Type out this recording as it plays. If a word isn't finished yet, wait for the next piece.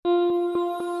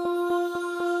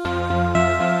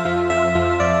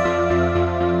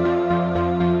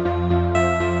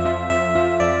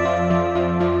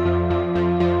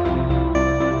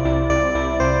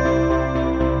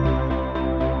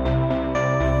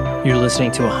You're listening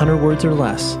to 100 Words or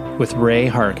Less with Ray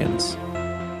Harkins.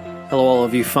 Hello, all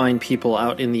of you fine people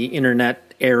out in the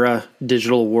internet era,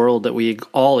 digital world that we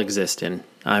all exist in.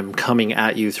 I'm coming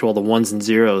at you through all the ones and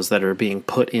zeros that are being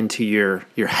put into your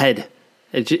head.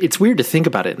 It's weird to think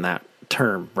about it in that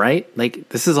term, right? Like,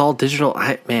 this is all digital.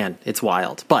 Man, it's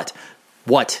wild. But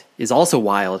what is also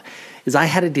wild is I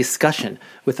had a discussion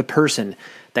with a person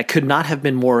that could not have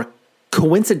been more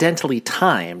coincidentally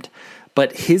timed,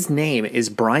 but his name is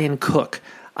Brian Cook.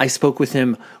 I spoke with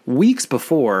him weeks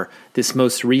before this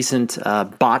most recent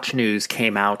Botch news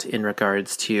came out in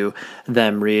regards to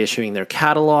them reissuing their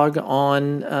catalog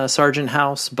on Sargent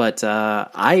House, but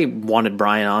I wanted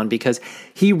Brian on because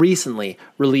he recently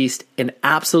released an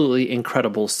absolutely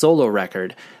incredible solo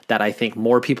record that I think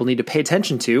more people need to pay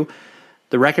attention to.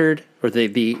 The record, or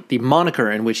the moniker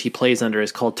in which he plays under,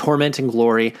 is called Torment and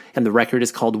Glory, and the record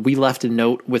is called We Left a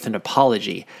Note with an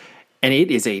Apology. And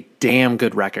it is a damn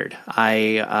good record.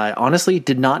 I honestly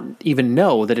did not even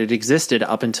know that it existed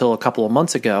up until a couple of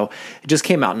months ago. It just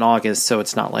came out in August, so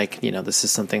it's not like, this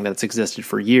is something that's existed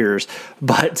for years.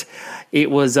 But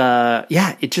it was,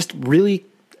 it just really,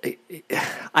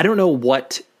 I don't know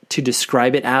what to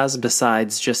describe it as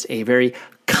besides just a very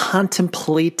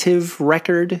contemplative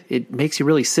record. It makes you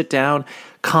really sit down,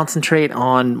 concentrate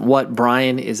on what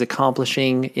Brian is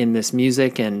accomplishing in this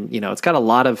music, and it's got a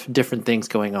lot of different things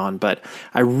going on, but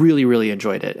I really, really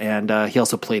enjoyed it. And he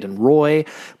also played in Roy,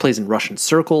 plays in Russian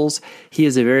Circles. He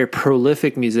is a very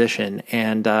prolific musician,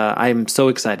 and I'm so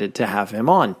excited to have him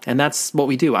on. And that's what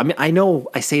we do. I mean, I know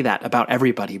I say that about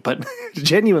everybody, but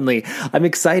genuinely, I'm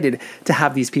excited to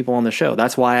have these people on the show.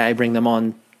 That's why I bring them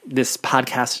on this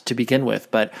podcast to begin with.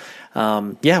 But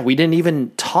we didn't even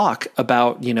talk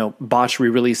about Botch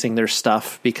re-releasing their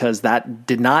stuff because that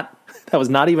was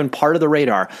not even part of the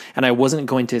radar, and I wasn't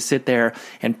going to sit there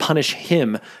and punish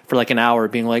him for like an hour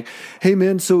being like, hey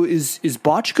man, so is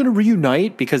Botch going to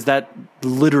reunite? Because that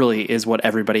literally is what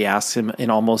everybody asks him in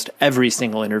almost every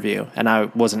single interview, and I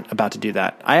wasn't about to do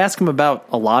that. I asked him about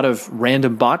a lot of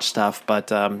random Botch stuff,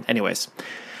 but anyways,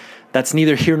 that's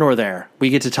neither here nor there.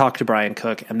 We get to talk to Brian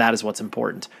Cook, and that is what's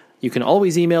important. You can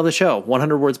always email the show,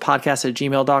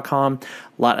 100wordspodcast@gmail.com.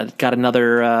 Got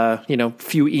another,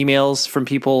 few emails from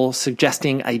people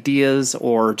suggesting ideas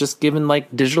or just giving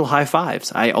like digital high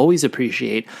fives. I always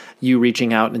appreciate you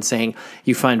reaching out and saying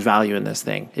you find value in this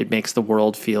thing. It makes the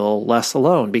world feel less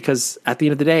alone because at the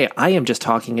end of the day, I am just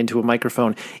talking into a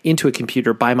microphone, into a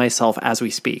computer by myself as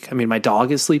we speak. I mean, my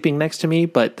dog is sleeping next to me,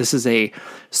 but this is a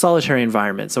solitary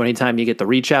environment. So anytime you get the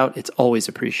reach out, it's always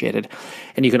appreciated.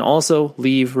 And you can also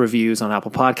leave reviews on Apple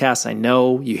Podcasts. I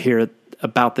know you hear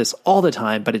about this all the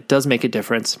time, but it does make a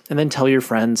difference. And then tell your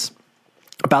friends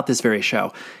about this very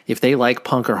show. If they like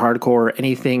punk or hardcore,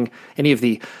 any of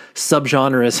the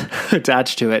subgenres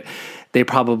attached to it, they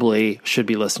probably should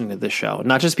be listening to this show.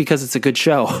 Not just because it's a good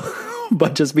show,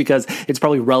 but just because it's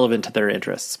probably relevant to their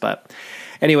interests. But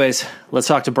anyways, let's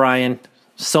talk to Brian.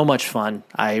 So much fun.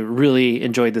 I really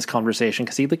enjoyed this conversation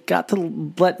because he got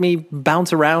to let me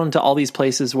bounce around to all these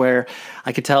places where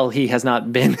I could tell he has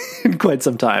not been in quite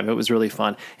some time. It was really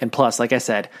fun. And plus, like I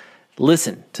said,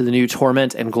 listen to the new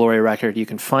Torment and Glory record. You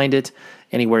can find it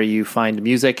anywhere you find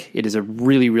music. It is a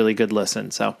really, really good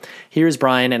listen. So here's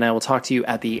Brian, and I will talk to you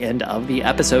at the end of the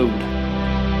episode.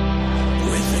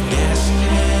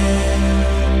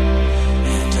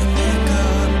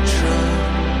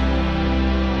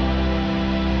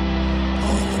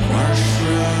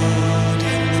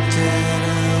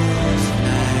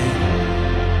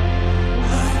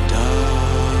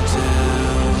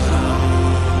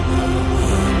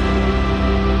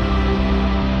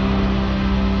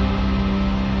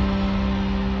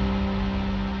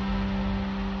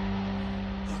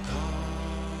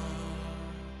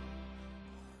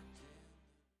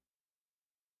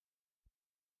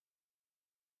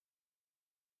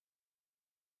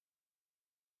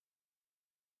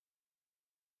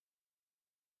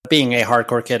 Being a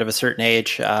hardcore kid of a certain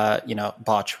age,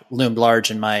 Botch loomed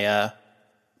large in my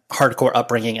hardcore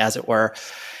upbringing, as it were.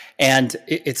 And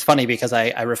it's funny because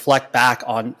I reflect back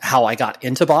on how I got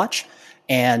into Botch,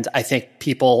 and I think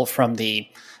people from the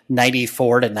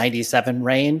 94 to 97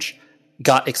 range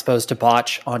got exposed to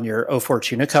Botch on your O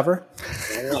Fortuna cover,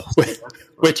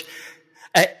 which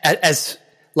as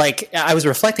like I was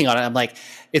reflecting on it, I'm like,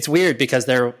 it's weird because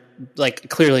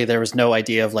clearly there was no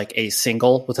idea of like a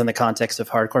single within the context of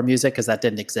hardcore music because that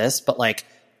didn't exist. But like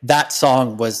that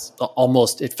song was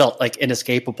almost, it felt like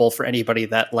inescapable for anybody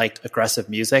that liked aggressive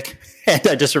music. And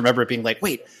I just remember being like,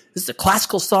 wait, this is a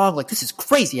classical song. Like, this is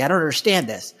crazy. I don't understand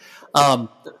this.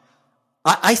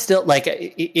 I still like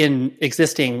in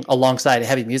existing alongside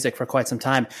heavy music for quite some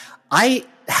time. I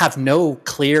have no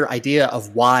clear idea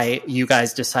of why you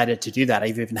guys decided to do that.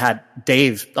 I've even had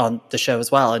Dave on the show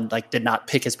as well, and like did not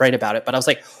pick his brain about it. But I was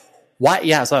like, why?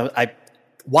 Yeah. So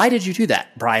why did you do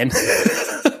that, Brian?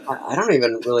 I don't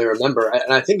even really remember.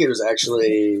 And I think it was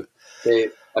actually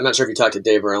Dave. I'm not sure if you talked to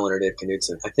Dave Rowan or Dave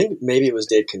Knutson. I think maybe it was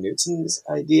Dave Knutson's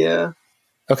idea.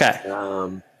 Okay.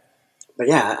 But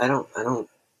yeah,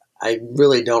 I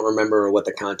really don't remember what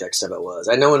the context of it was.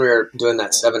 I know when we were doing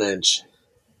that 7-inch,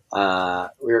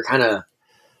 we were kind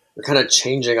of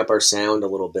changing up our sound a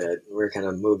little bit. We were kind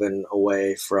of moving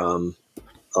away from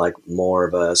like more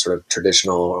of a sort of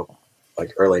traditional,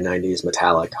 like early 90s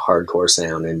metallic hardcore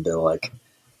sound into like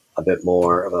a bit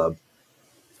more of a,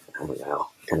 I don't know,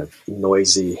 kind of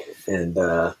noisy and,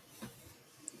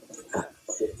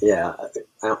 yeah,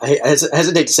 I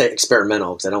hesitate to say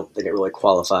experimental because I don't think it really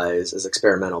qualifies as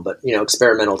experimental, but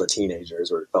experimental to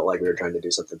teenagers, where it felt like we were trying to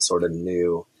do something sort of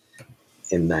new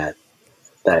in that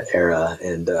era.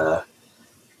 And the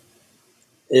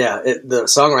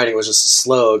songwriting was just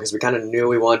slow because we kind of knew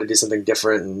we wanted to do something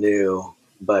different and new,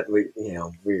 but we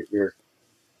were.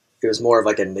 It was more of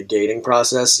like a negating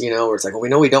process, where it's like, well, we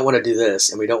know we don't want to do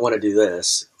this and we don't want to do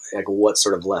this. Like, what's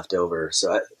sort of left over?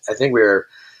 So I think we were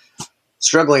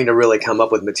struggling to really come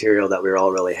up with material that we were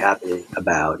all really happy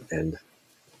about. And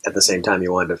at the same time,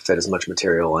 you wanted to fit as much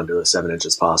material onto the 7-inch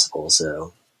as possible.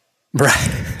 So, right.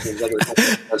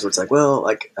 It's like, well,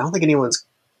 like, I don't think anyone's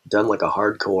done like a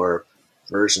hardcore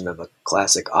version of a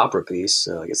classic opera piece.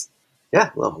 So I guess,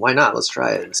 yeah, well, why not? Let's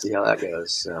try it and see how that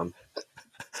goes.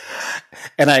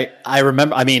 And I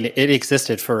remember, I mean, it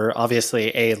existed for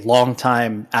obviously a long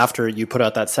time after you put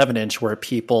out that 7-inch where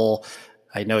people,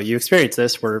 I know you experienced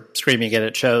this, were screaming it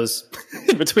at shows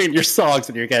in between your songs,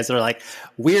 and you guys are like,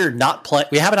 we have not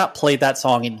played that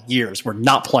song in years. We're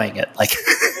not playing it. Like,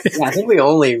 yeah, I think we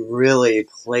only really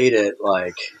played it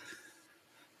like,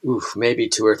 maybe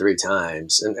 2 or 3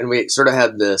 times. And we sort of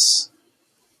had this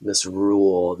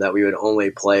rule that we would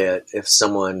only play it if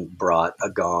someone brought a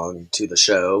gong to the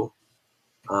show,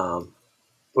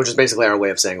 which is basically our way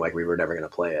of saying like we were never going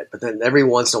to play it. But then every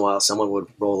once in a while, someone would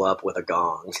roll up with a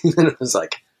gong, and it was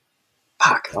like,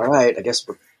 "Fuck! All right, I guess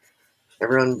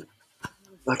everyone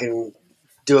fucking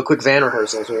do a quick van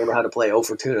rehearsal so we remember how to play O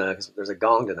Fortuna because there's a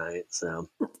gong tonight." So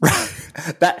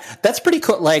that's pretty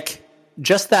cool. Like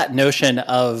just that notion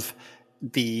of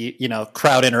the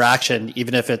crowd interaction,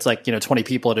 even if it's like 20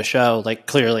 people at a show, like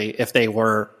clearly if they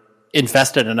were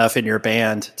invested enough in your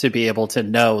band to be able to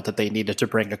know that they needed to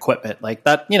bring equipment like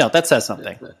that, that says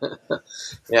something.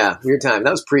 Yeah, weird time.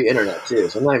 That was pre-internet too,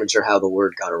 so I'm not even sure how the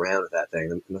word got around with that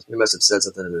thing. We must have said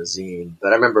something in a zine,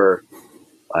 but I remember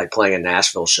like playing a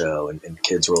Nashville show and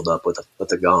kids rolled up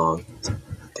with a gong.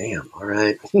 Damn, all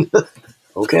right.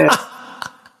 Okay.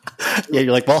 Yeah,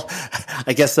 you're like, well,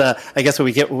 I guess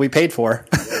we get what we paid for.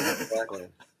 Yeah, exactly.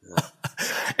 Yeah.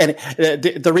 And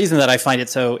the reason that I find it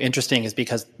so interesting is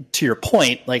because, to your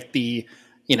point, like we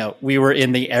were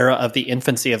in the era of the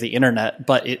infancy of the internet,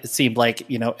 but it seemed like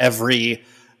every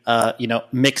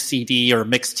mix CD or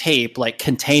mix tape like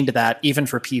contained that, even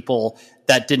for people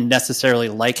that didn't necessarily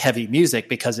like heavy music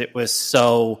because it was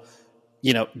so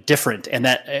different and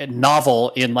that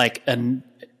novel in like an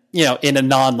in a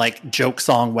non like joke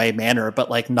song way manner, but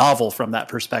like novel from that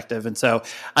perspective. And so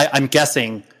I'm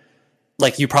guessing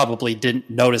like you probably didn't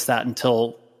notice that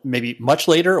until maybe much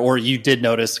later, or you did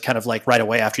notice kind of like right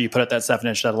away after you put out that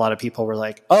 7-inch that a lot of people were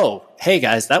like, oh, hey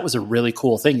guys, that was a really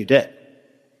cool thing you did.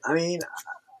 I mean,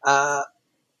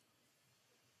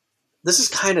 this is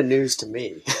kind of news to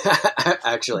me,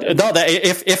 actually. No,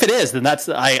 if it is, then that's,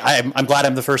 I'm glad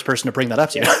I'm the first person to bring that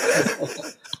up to you.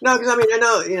 No, because I mean, I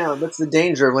know, that's the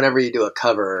danger of whenever you do a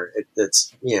cover,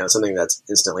 it's, something that's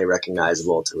instantly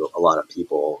recognizable to a lot of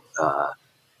people,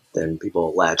 then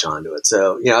people latch onto it.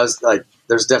 So, I was like,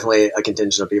 there's definitely a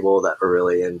contingent of people that were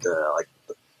really into, like,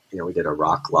 we did a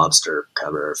Rock Lobster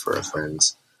cover for a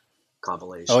friend's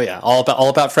compilation. Oh yeah, all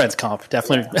about Friends comp,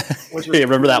 definitely. Yeah. Yeah,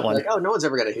 remember that one? Like, oh, no one's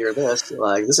ever going to hear this.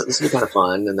 Like, this will be kind of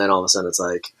fun. And then all of a sudden, it's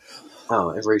like, oh,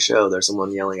 every show there's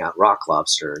someone yelling out Rock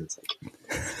Lobster, and it's like,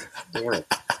 damn it.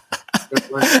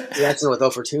 The accident with O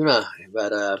Fortuna,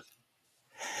 but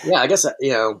yeah, I guess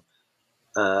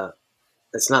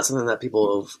it's not something that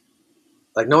people have,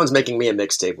 like. No one's making me a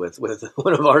mixtape with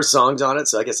one of our songs on it,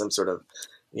 so I guess I'm sort of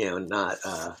not.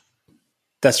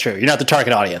 That's true. You're not the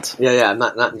target audience. Yeah, I'm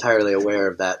not entirely aware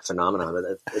of that phenomenon, but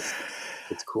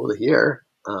it's cool to hear.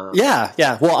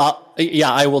 Yeah. Well,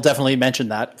 I will definitely mention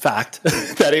that fact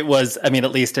that it was, I mean,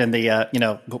 at least in the,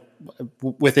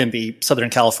 within the Southern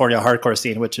California hardcore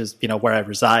scene, which is, where I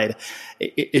reside,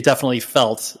 it definitely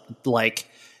felt like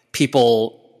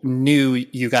people knew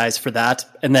you guys for that.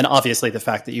 And then obviously the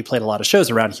fact that you played a lot of shows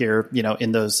around here,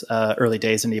 in those early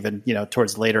days and even,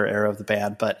 towards the later era of the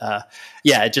band. But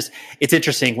it's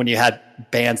interesting when you had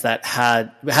bands that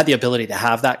had the ability to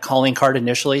have that calling card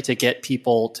initially to get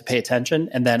people to pay attention.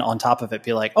 And then on top of it,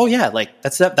 be like, oh yeah, like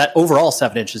that overall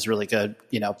 7-inch is really good,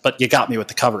 but you got me with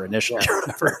the cover initially or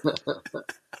whatever.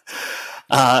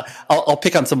 I'll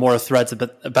pick on some more threads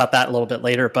about that a little bit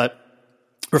later, but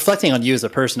reflecting on you as a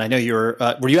person, I know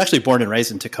were you actually born and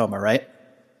raised in Tacoma, right?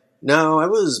 No, I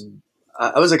was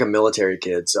like a military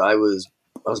kid. So I was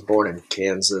born in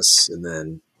Kansas and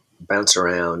then bounced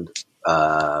around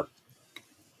kind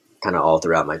of all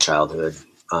throughout my childhood.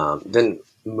 Didn't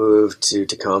move to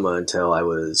Tacoma until I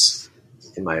was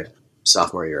in my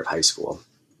sophomore year of high school.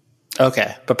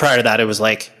 Okay. But prior to that, it was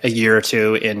like a year or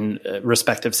two in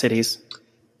respective cities?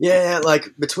 Yeah,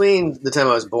 like between the time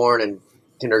I was born and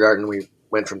kindergarten, we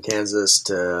went from Kansas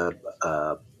to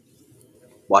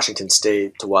Washington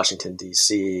State to Washington,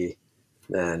 D.C.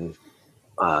 Then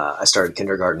I started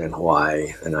kindergarten in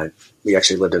Hawaii, and we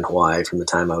actually lived in Hawaii from the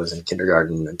time I was in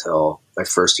kindergarten until my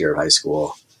first year of high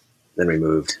school. Then we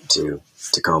moved to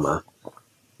Tacoma.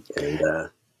 And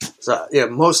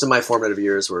most of my formative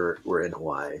years were in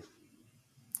Hawaii.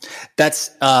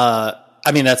 That's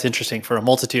that's interesting for a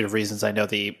multitude of reasons. I know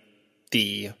the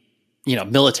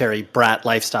military brat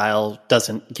lifestyle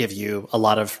doesn't give you a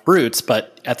lot of roots,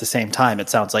 but at the same time, it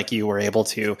sounds like you were able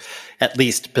to at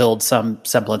least build some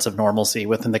semblance of normalcy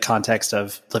within the context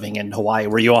of living in Hawaii.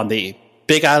 Were you on the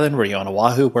Big Island? Were you on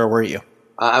Oahu? Where were you?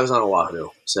 I was on Oahu.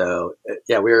 So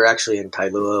we were actually in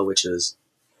Kailua, which is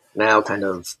now kind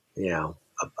of,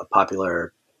 a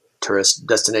popular tourist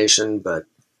destination, but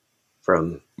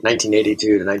from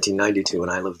 1982 to 1992,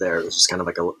 when I lived there, it was just kind of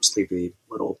like a sleepy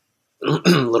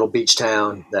little beach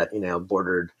town that,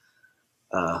 bordered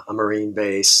a Marine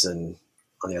base. And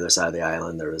on the other side of the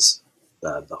island, there was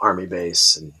the Army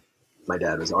base, and my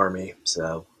dad was Army.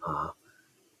 So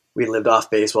we lived off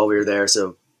base while we were there.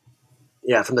 So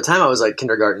yeah, from the time I was like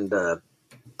kindergarten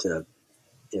to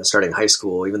starting high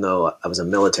school, even though I was a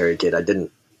military kid, I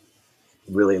didn't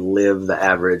really live the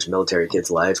average military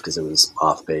kid's life because it was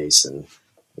off base, and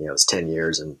it was 10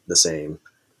 years in the same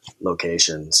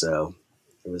location. So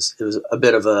it was a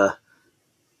bit of a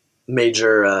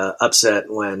major upset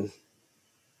when,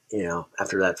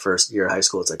 after that first year of high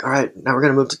school, it's like, all right, now we're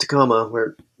going to move to Tacoma where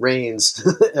it rains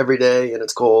every day and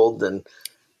it's cold. And,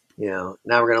 now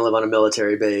we're going to live on a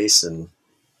military base. And,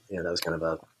 that was kind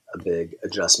of a big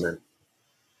adjustment.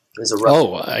 It was a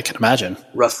rough, I can imagine.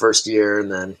 Rough first year.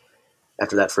 And then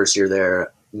after that first year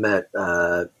there, met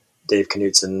Dave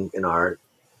Knutson in I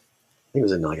think it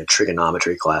was in like a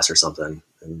trigonometry class or something.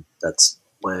 And that's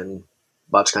when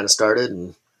Botch kind of started.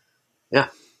 And yeah.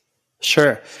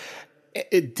 Sure.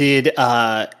 Did,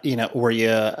 were you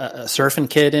a surfing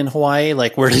kid in Hawaii?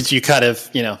 Like, where did you kind of,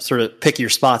 sort of pick your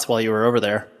spots while you were over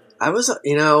there? I was,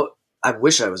 I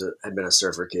wish had been a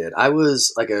surfer kid. I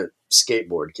was like a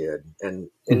skateboard kid. And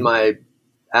in my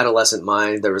adolescent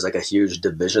mind, there was like a huge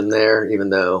division there, even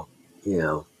though,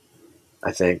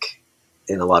 I think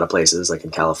in a lot of places, like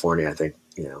in California, I think,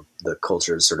 the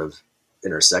cultures sort of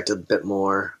intersected a bit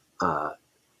more.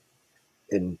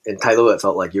 In Kailua, it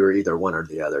felt like you were either one or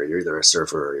the other. You're either a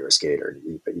surfer or you're a skater,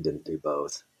 but you didn't do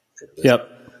both. Yep.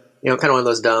 Kind of one of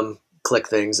those dumb click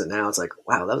things that now it's like,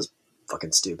 wow, that was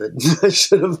fucking stupid. I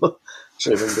should have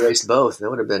embraced both. That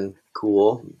would have been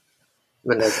cool.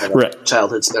 Even had a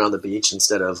childhood spent on the beach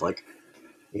instead of like,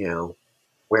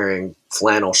 wearing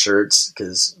flannel shirts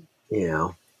because,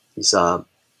 you saw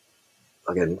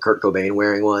again Kurt Cobain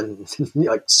wearing one,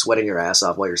 like sweating your ass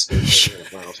off while you're skating in a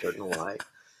flannel shirt in Hawaii.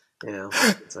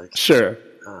 It's like sure.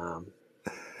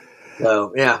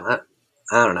 So yeah,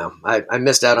 I don't know. I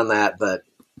missed out on that, but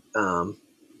I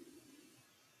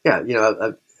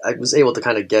was able to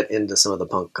kind of get into some of the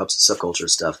punk subculture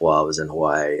stuff while I was in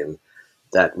Hawaii, and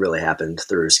that really happened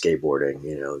through skateboarding.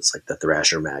 It's like the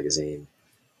Thrasher magazine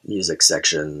music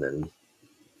section, and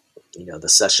the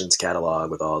Sessions catalog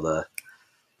with all the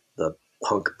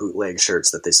punk bootleg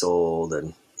shirts that they sold,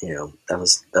 and that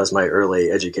was my early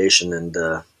education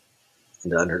into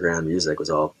underground music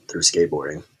was all through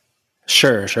skateboarding.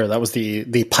 Sure. That was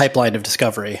the pipeline of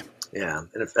discovery. Yeah,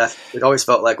 and it always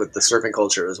felt like with the surfing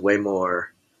culture, it was way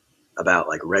more about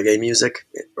like reggae music,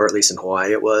 or at least in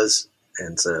Hawaii it was,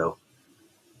 and so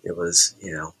it was.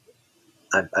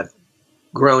 I've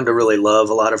grown to really love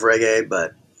a lot of reggae,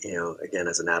 but again,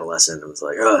 as an adolescent, it was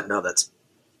like, oh no, that's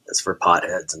for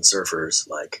potheads and surfers.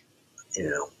 Like,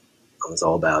 I was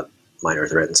all about minor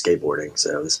threat and skateboarding.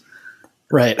 So it was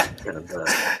right. kind of,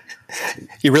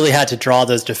 you really had to draw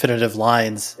those definitive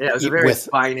lines. Yeah, it was a very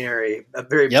binary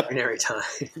time.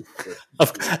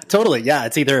 Totally. Yeah.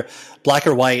 It's either black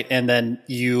or white. And then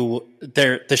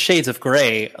the shades of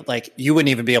gray, like you wouldn't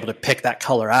even be able to pick that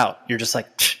color out. You're just like,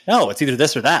 no, it's either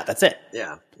this or that. That's it.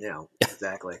 Yeah.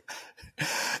 Exactly.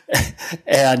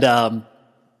 And,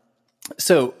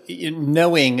 so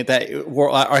knowing that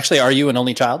actually, are you an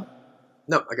only child?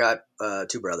 No, I got,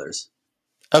 2 brothers.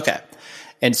 Okay.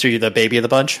 And so you're the baby of the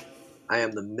bunch? I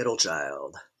am the middle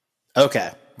child.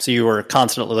 Okay. So you were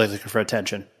constantly looking for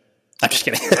attention. I'm just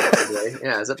kidding.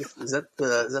 Yeah. Is that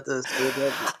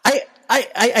the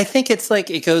I think it's like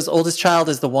it goes, oldest child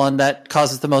is the one that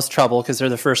causes the most trouble because they're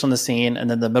the first on the scene, and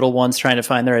then the middle one's trying to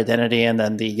find their identity, and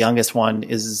then the youngest one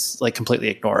is like completely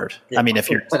ignored. Yeah. I mean, if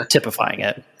you're typifying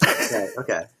it.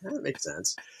 Okay. That makes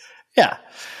sense. Yeah.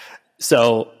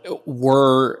 So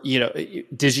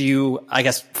did you, I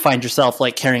guess, find yourself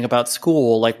like caring about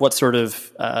school? Like what sort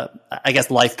of, I guess,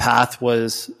 life path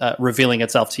was revealing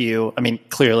itself to you? I mean,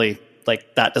 clearly,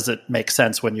 like that doesn't make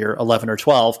sense when you're 11 or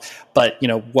 12, but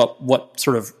what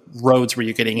sort of roads were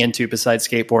you getting into besides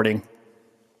skateboarding?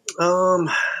 I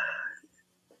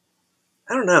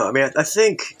don't know. I mean, I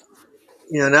think,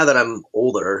 now that I'm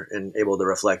older and able to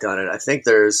reflect on it, I think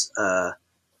there's a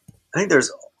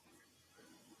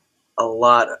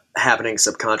lot happening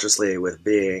subconsciously with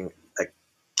being a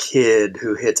kid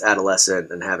who hits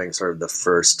adolescent and having sort of the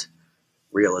first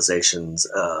realizations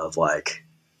of like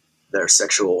their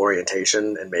sexual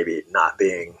orientation and maybe not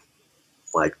being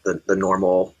like the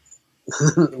normal,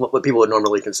 what people would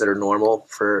normally consider normal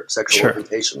for sexual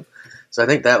orientation. So I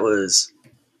think that was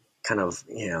kind of,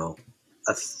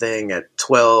 a thing at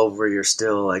 12 where you're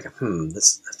still like, I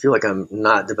feel like I'm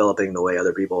not developing the way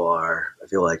other people are. I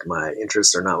feel like my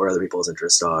interests are not where other people's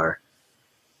interests are.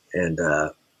 And, I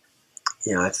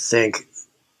think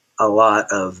a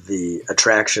lot of the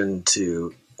attraction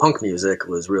to punk music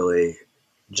was really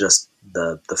just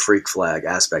the freak flag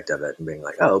aspect of it and being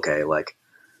like, oh, okay. Like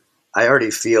I already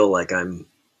feel like I'm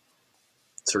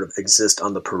sort of exist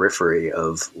on the periphery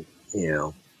of,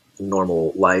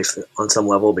 normal life on some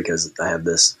level because I have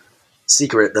this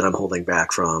secret that I'm holding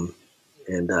back from.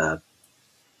 And, I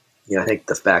think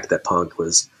the fact that punk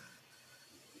was,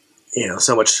 there's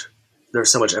so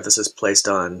much emphasis placed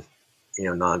on,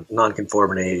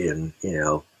 non-conformity and,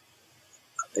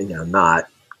 not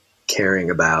caring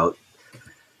about,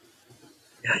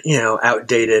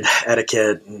 outdated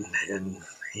etiquette and,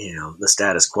 the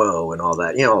status quo and all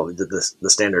that, the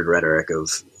standard rhetoric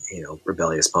of,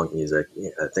 rebellious punk music.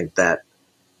 I think that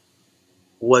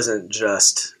wasn't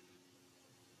just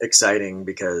exciting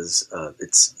because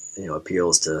it's,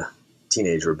 appeals to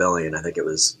teenage rebellion. I think it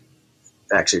was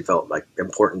actually felt like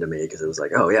important to me because it was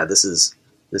like, oh yeah, this is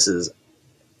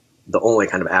the only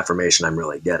kind of affirmation I'm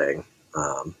really getting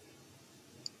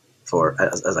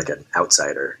as like an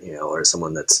outsider, or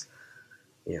someone that's,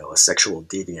 a sexual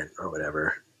deviant or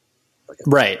whatever. Like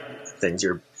right. Things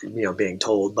you're, being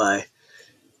told by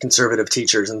conservative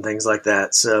teachers and things like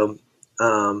that. So,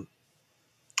 I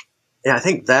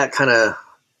think that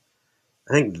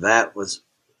was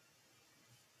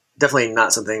definitely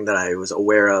not something that I was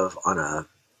aware of on a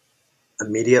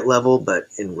immediate level, but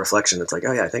in reflection, it's like,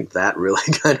 oh yeah, I think that really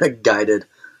kind of guided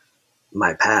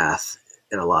my path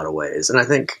in a lot of ways. And I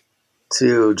think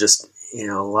too, just, a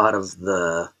lot of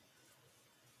the,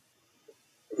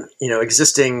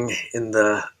 existing in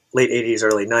the late 80s,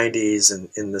 early 90s, and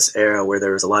in this era where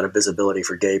there was a lot of visibility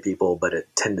for gay people, but it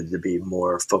tended to be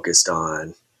more focused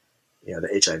on,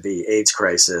 the HIV/AIDS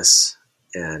crisis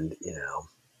and,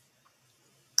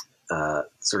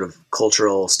 sort of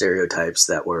cultural stereotypes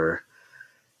that were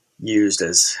used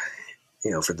as,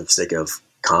 for the sake of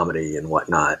comedy and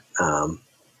whatnot. I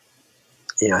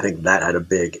think that had a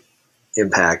big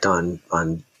impact on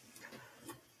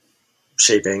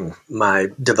shaping my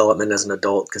development as an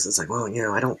adult. Cause it's like, well,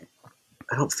 I don't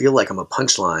feel like I'm a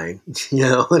punchline,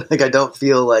 like I don't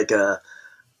feel like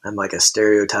I'm like a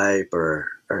stereotype or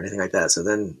anything like that. So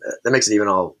then that makes it even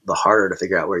all the harder to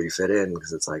figure out where you fit in.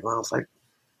 Cause it's like, well,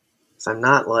 if I'm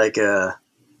not like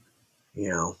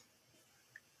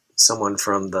someone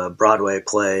from the Broadway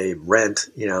play Rent,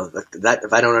 that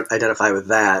if I don't identify with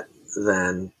that,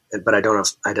 then, but I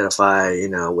don't identify,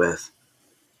 with,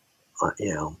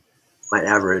 my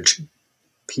average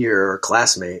peer or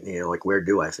classmate, like where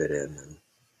do I fit in?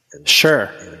 And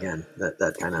sure. And again,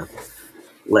 that kind of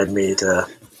led me into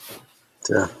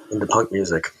punk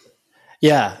music.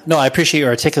 Yeah, no, I appreciate you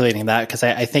articulating that, because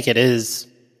I think it is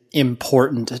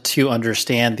important to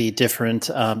understand the different,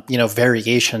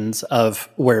 variations of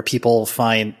where people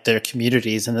find their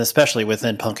communities, and especially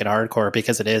within punk and hardcore,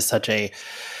 because it is such a,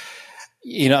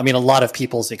 a lot of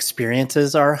people's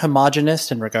experiences are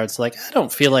homogenous in regards to, like, I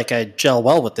don't feel like I gel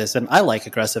well with this, and I like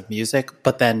aggressive music,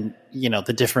 but then,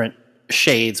 the different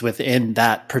shades within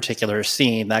that particular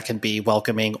scene that can be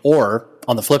welcoming, or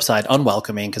on the flip side,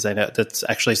 unwelcoming, because I know that's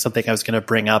actually something I was going to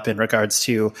bring up in regards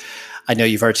to, I know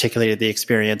you've articulated the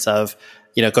experience of,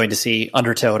 going to see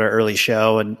Undertow at an early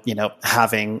show and,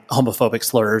 having homophobic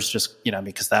slurs just,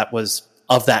 because that was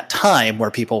of that time where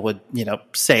people would,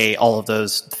 say all of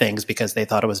those things because they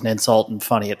thought it was an insult and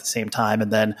funny at the same time.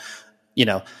 And then,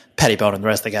 Pettibone and the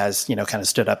rest of the guys, kind of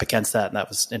stood up against that, and that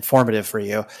was informative for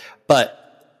you. But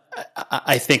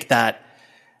I think that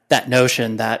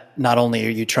notion that not only are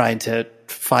you trying to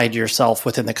find yourself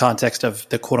within the context of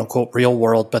the quote unquote real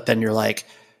world, but then you're like,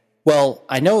 well,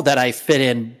 I know that I fit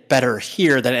in better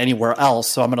here than anywhere else,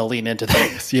 so I'm going to lean into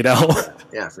this,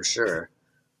 Yeah, for sure.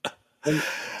 And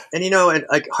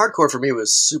like hardcore for me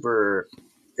was super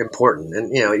important.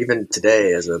 And, even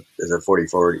today as a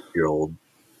 44-year-old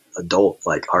adult,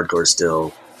 like hardcore is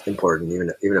still important,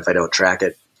 even if I don't track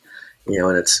it,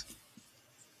 and it's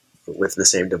with the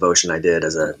same devotion I did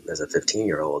as a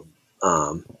 15-year-old.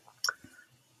 And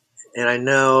I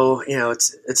know,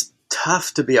 it's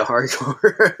tough to be a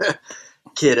hardcore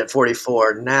kid at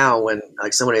 44 now, when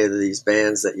like so many of these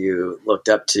bands that you looked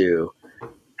up to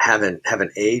haven't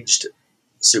aged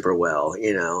super well,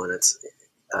 and it's,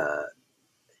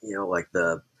 like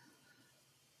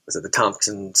was it the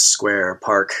Tompkins Square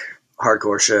Park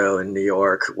hardcore show in New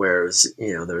York, where it was,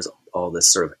 there was all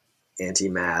this sort of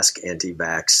anti-mask,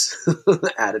 anti-vax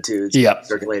attitudes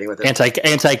circulating with it.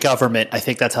 Anti-government. I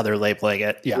think that's how they're labeling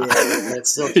it. Yeah. And it's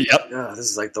still, this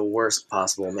is like the worst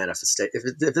possible manifestation.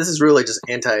 If this is really just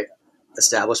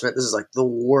anti-establishment, this is like the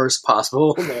worst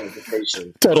possible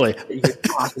manifestation. Totally. That you could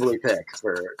possibly pick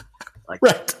for like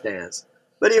right. dance.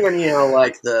 But even,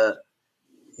 like the,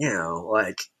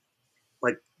 like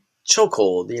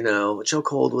Chokehold,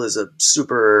 Chokehold was a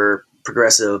super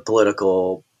progressive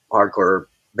political hardcore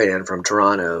band from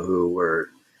Toronto who were,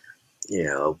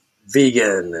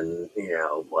 vegan and,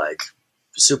 like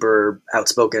super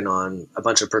outspoken on a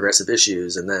bunch of progressive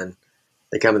issues. And then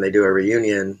they come and they do a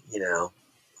reunion,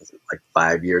 like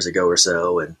 5 years ago or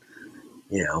so. And,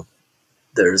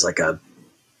 there's like I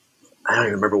don't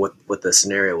even remember what the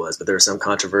scenario was, but there was some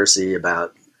controversy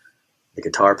about the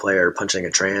guitar player punching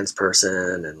a trans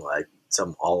person and like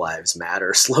some All Lives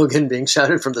Matter slogan being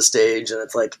shouted from the stage. And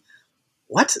it's like,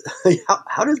 what?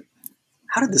 How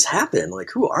did this happen? Like,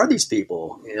 who are these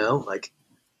people? Like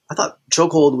I thought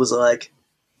Chokehold was like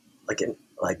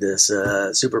this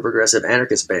super progressive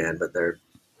anarchist band, but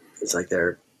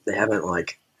they haven't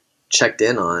like checked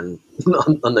in on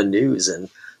the news in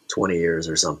 20 years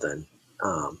or something.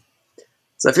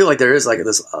 So I feel like there is like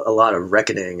a lot of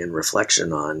reckoning and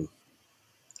reflection on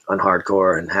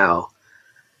hardcore and how,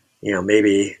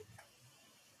 maybe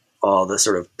all the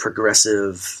sort of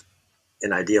progressive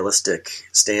and idealistic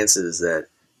stances that,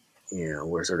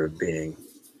 were sort of being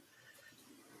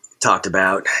talked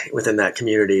about within that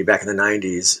community back in the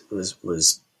 90s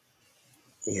was,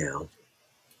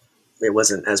 it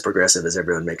wasn't as progressive as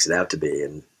everyone makes it out to be.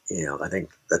 And, I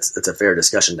think that's a fair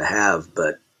discussion to have,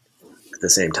 but at the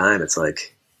same time, it's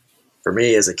like, for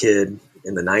me as a kid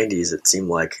in the 90s, it seemed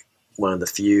like one of the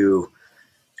few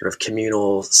sort of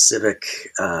communal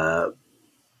civic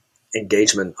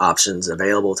engagement options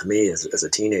available to me as a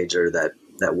teenager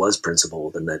that was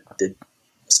principled and that did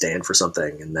stand for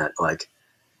something, and that like,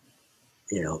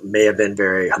 may have been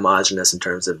very homogenous in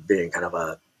terms of being kind of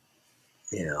a,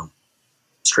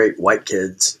 straight white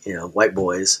kids, white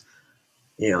boys,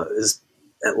 is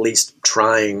at least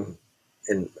trying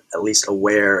and at least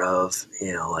aware of,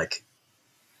 like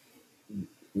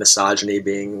misogyny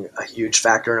being a huge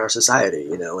factor in our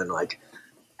society, and like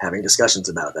having discussions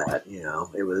about that.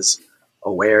 It was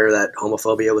aware that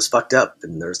homophobia was fucked up,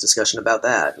 and there was discussion about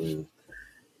that. And,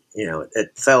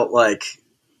 it felt like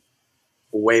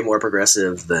way more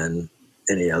progressive than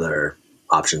any other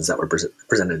options that were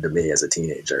presented to me as a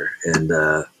teenager. And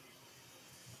I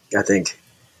think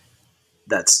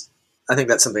that's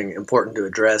something important to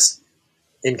address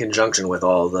in conjunction with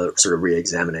all the sort of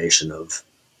re-examination of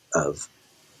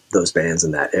those bands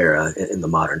in that era in the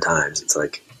modern times. It's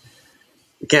like,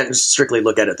 you can't strictly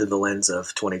look at it through the lens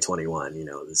of 2021.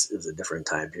 This is a different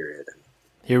time period.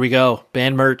 Here we go.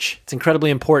 Band merch. It's incredibly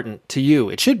important to you.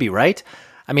 It should be, right?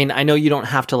 I mean, I know you don't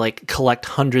have to like collect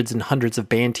hundreds and hundreds of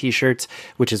band t-shirts,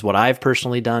 which is what I've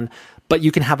personally done, but you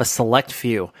can have a select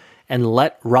few and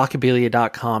let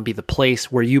rockabilia.com be the place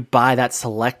where you buy that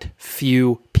select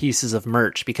few pieces of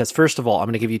merch. Because first of all, I'm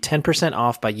going to give you 10%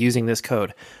 off by using this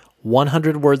code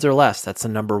 100 words or less. That's the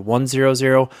number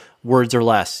 100 words or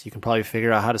less. You can probably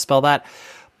figure out how to spell that.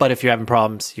 But if you're having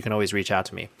problems, you can always reach out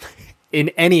to me. In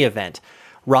any event,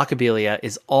 Rockabilia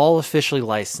is all officially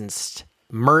licensed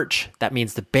merch. That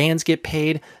means the bands get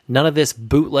paid. None of this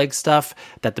bootleg stuff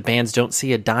that the bands don't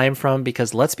see a dime from,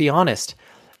 because let's be honest,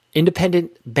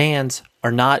 independent bands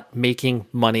are not making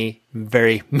money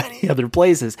very many other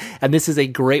places. And this is a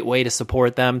great way to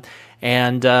support them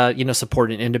and,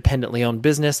 support an independently owned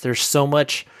business. There's so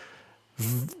much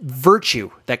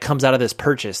virtue that comes out of this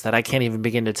purchase that I can't even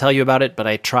begin to tell you about it, but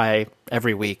I try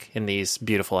every week in these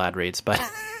beautiful ad reads. But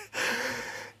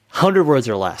 100 words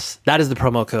or less. That is the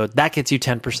promo code. That gets you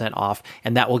 10% off,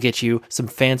 and that will get you some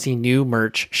fancy new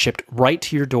merch shipped right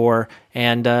to your door,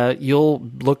 and you'll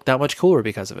look that much cooler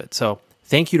because of it. So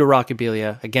thank you to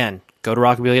Rockabilia. Again, go to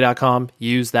rockabilia.com,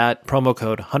 use that promo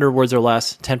code 100 words or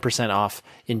less, 10% off.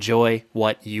 Enjoy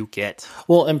what you get.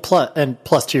 Well, and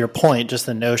plus to your point, just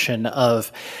the notion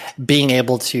of being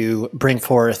able to bring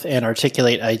forth and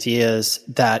articulate ideas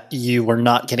that you were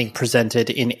not getting presented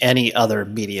in any other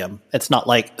medium. It's not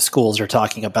like schools are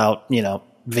talking about,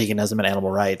 veganism and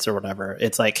animal rights or whatever.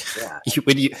 It's like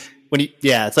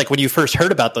it's like when you first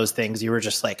heard about those things, you were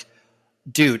just like,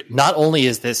 dude, not only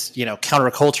is this,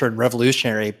 counterculture and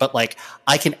revolutionary, but like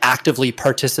I can actively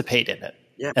participate in it.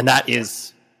 Yeah. And that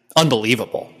is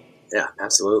unbelievable. Yeah,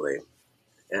 absolutely.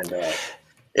 And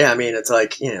I mean, it's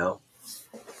like, in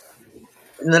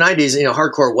the 90s,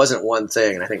 hardcore wasn't one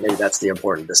thing. And I think maybe that's the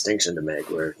important distinction to make,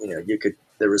 where,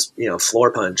 there was,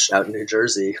 Floor Punch out in New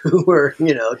Jersey who were,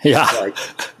 like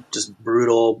just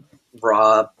brutal,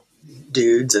 raw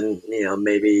dudes and,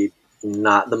 maybe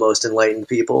not the most enlightened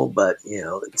people, but,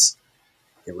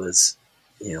 that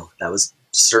was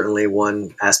certainly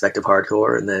one aspect of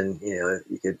hardcore. And then,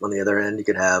 you could, on the other end, you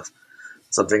could have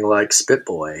something like Spit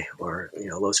Boy or,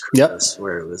 Los Crudos,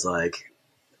 where it was like,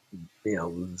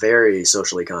 very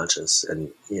socially conscious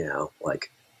and,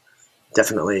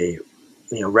 definitely,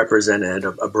 represented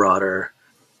a broader,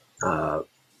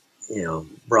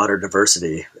 broader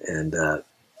diversity. And,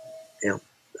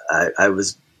 I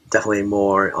was definitely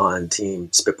more on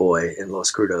Team Spit Boy and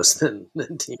Los Crudos than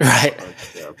Team Right.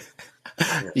 So,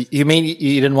 yeah. You mean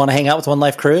you didn't want to hang out with One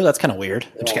Life Crew? That's kind of weird.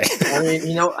 Yeah. I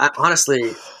mean,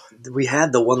 honestly, we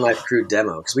had the One Life Crew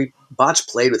demo because Botch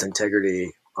played with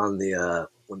Integrity on the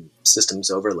when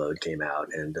Systems Overload came out,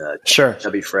 and sure,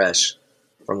 Chubby Fresh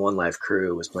from One Life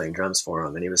Crew was playing drums for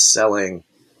him, and he was selling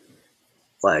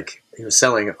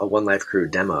a One Life Crew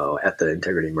demo at the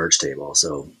Integrity merch table.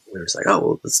 So we were just like, oh,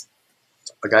 well, this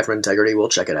a guy from Integrity, we'll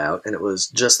check it out. And it was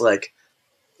just like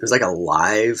a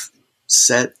live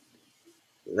set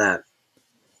that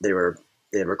they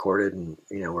had recorded and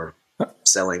were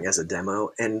selling as a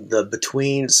demo, and the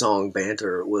between song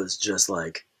banter was just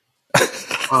like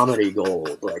comedy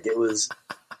gold. Like it was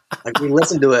like we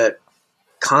listened to it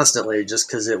constantly just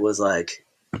because it was like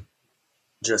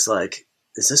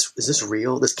is this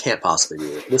real? This can't possibly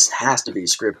be real. This has to be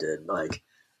scripted. Like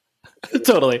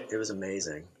totally, it was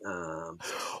amazing.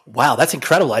 Wow, that's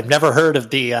incredible. I've never heard of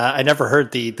the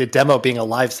the demo being a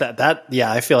live set.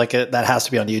 I feel like that has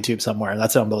to be on YouTube somewhere.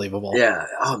 That's unbelievable. Yeah,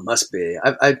 it must be.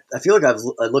 I feel like I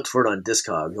looked for it on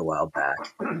Discogs a while back.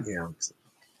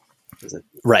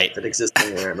 Right. If it exists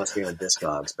anywhere, it must be on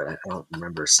Discogs, but I don't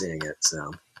remember seeing it.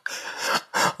 So,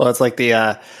 well, it's like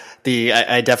I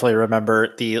definitely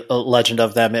remember the legend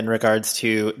of them in regards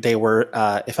to they were,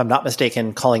 if I'm not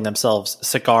mistaken, calling themselves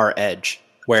Cigar Edge,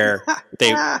 where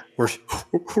they were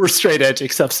straight edge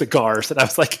except cigars, and I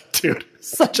was like, dude,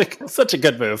 such a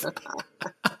good move.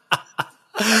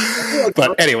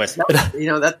 But anyways, they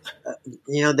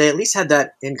at least had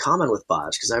that in common with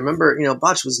Botch, because I remember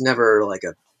Botch was never like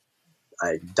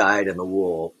I dyed in the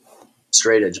wool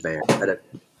straight edge band, but at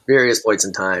various points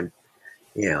in time,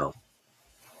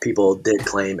 people did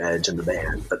claim edge in the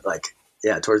band, but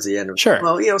towards the end, sure.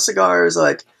 Well, cigars,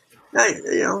 like, like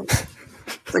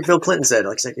Bill Clinton said,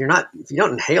 like if you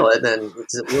don't inhale it, then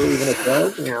is it really even a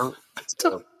drug?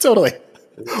 So, totally.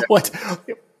 What?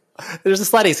 There's a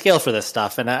sliding scale for this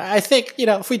stuff, and I think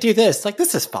if we do this, like,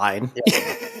 this is fine.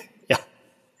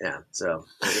 Yeah. So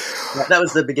that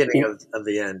was the beginning of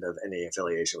the end of any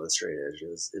affiliation with straight edge. It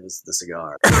was the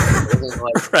cigar. It wasn't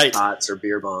like right. Pots or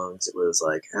beer bongs. It was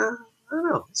like, I don't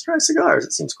know, let's try cigars.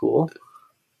 It seems cool.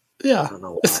 Yeah. I don't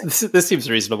know why. This seems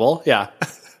reasonable. Yeah.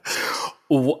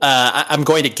 I'm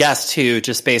going to guess too,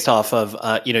 just based off of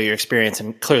your experience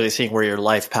and clearly seeing where your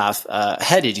life path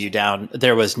headed you down.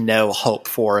 There was no hope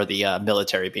for the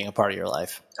military being a part of your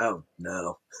life. Oh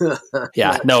no.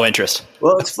 Yeah, no interest.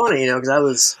 Well, it's funny, because I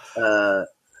was, I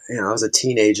was a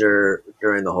teenager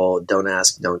during the whole "don't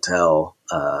ask, don't tell,"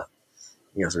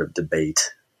 sort of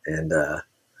debate, and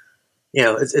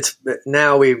it's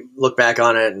now we look back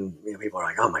on it, and people are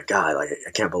like, "Oh my god, like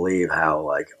I can't believe how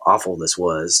like awful this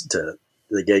was to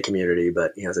the gay community."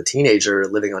 But as a teenager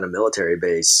living on a military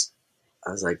base,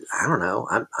 I was like, I don't know,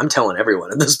 I'm telling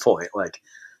everyone at this point. Like,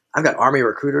 I've got Army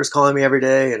recruiters calling me every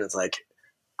day, and it's like,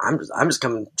 I'm just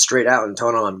coming straight out and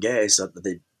telling them I'm gay so that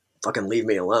they fucking leave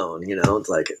me alone. It's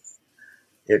like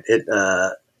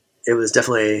it was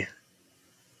definitely,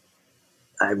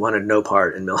 I wanted no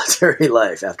part in military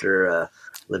life after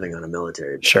living on a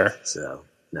military base. Sure. So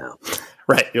no.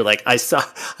 Right. You're like, I saw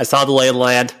the lay of the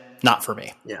land, not for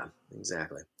me. Yeah,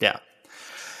 exactly. Yeah.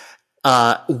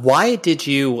 Why'd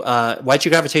you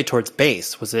gravitate towards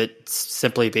bass? Was it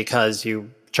simply because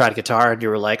you tried guitar and you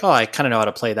were like, oh, I kind of know how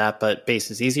to play that, but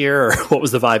bass is easier? Or what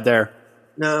was the vibe there?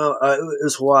 No, it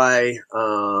was Hawaii,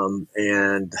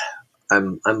 and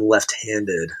I'm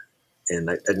left-handed, and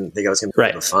I didn't think I was going to be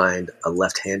able to find a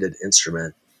left-handed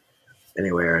instrument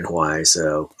anywhere in Hawaii,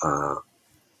 so I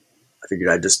figured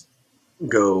I'd just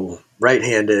go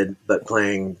right-handed, but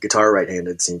playing guitar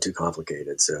right-handed seemed too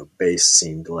complicated, so bass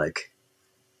seemed like,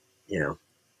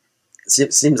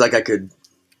 seems like I could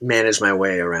manage my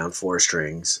way around 4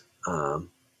 strings.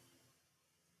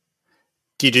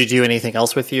 Did you do anything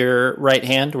else with your right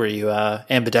hand? Were you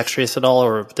ambidextrous at all,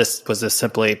 or was this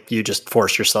simply you just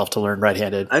forced yourself to learn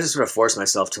right-handed? I just sort of forced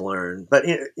myself to learn, but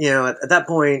at that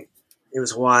point it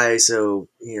was Hawaii, so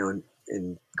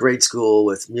in grade school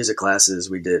with music classes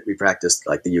we practiced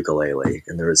like the ukulele,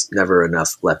 and there was never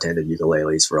enough left-handed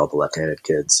ukuleles for all the left-handed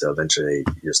kids, so eventually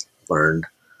you just learned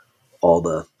all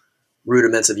the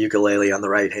rudiments of ukulele on the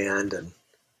right hand, and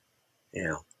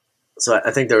so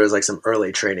I think there was like some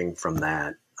early training from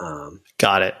that.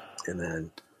 Got it. And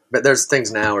then, but there's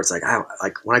things now where it's like,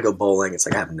 like when I go bowling, it's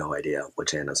like I have no idea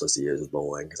which hand I'm supposed to use with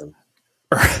bowling because I'm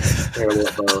terrible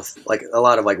at both. Like a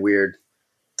lot of like weird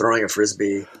throwing a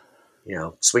frisbee,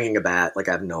 swinging a bat. Like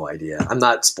I have no idea. I'm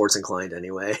not sports inclined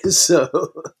anyway, so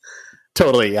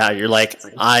totally. Yeah, you're like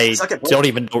I don't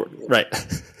even know. Right.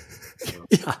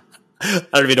 Yeah. I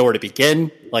don't even know where to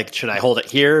begin. Like, should I hold it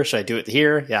here? Should I do it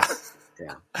here? Yeah.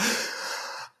 Yeah.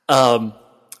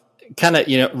 Kind of,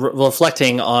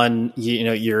 reflecting on,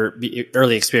 your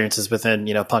early experiences within,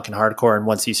 punk and hardcore. And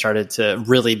once you started to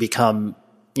really become,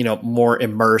 more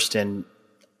immersed in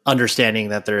understanding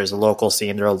that there is a local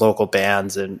scene, there are local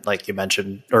bands. And like you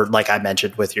mentioned, or like I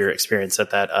mentioned with your experience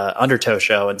at that Undertow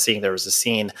show and seeing there was a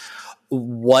scene,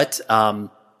 what,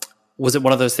 was it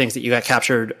one of those things that you got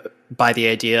captured by the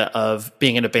idea of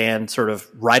being in a band sort of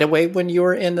right away when you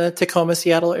were in the Tacoma,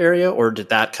 Seattle area, or did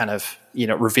that kind of,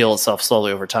 reveal itself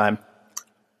slowly over time?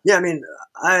 Yeah. I mean,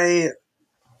 I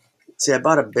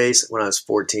bought a bass when I was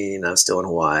 14. I was still in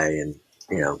Hawaii, and,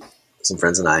 some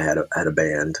friends and I had a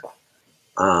band.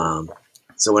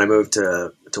 So when I moved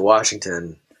to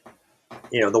Washington,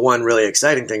 the one really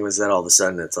exciting thing was that all of a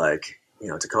sudden it's like,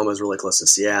 Tacoma is really close to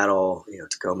Seattle.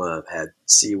 Tacoma had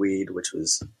Seaweed, which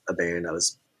was a band I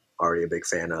was already a big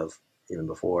fan of even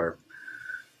before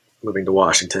moving to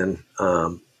Washington.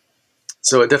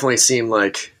 So it definitely seemed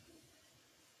like,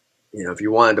 if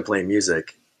you wanted to play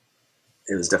music,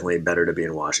 it was definitely better to be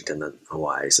in Washington than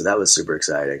Hawaii. So that was super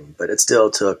exciting, but it still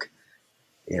took,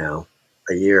 a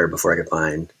year before I could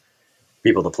find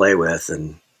people to play with.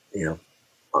 And,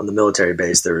 on the military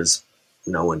base, there was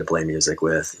no one to play music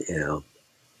with,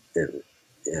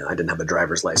 I didn't have a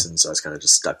driver's license, so I was kind of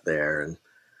just stuck there. And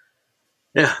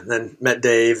and then met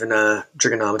Dave in a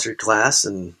trigonometry class,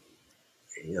 and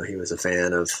he was a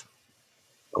fan of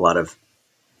a lot of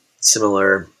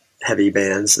similar heavy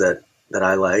bands that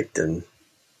I liked, and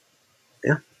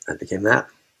that became that.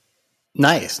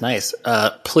 Nice.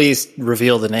 Please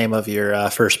reveal the name of your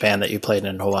first band that you played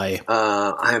in Hawaii.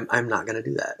 I'm not going to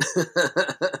do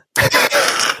that.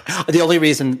 The only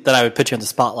reason that I would put you on the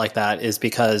spot like that is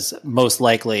because most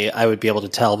likely I would be able to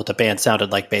tell what the band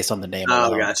sounded like based on the name.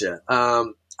 Oh, gotcha.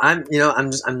 I'm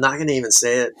not going to even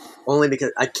say it, only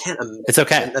because I can't imagine it's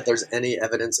okay that there's any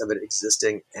evidence of it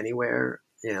existing anywhere.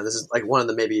 This is like one of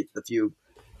the few,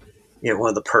 one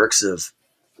of the perks of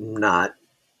not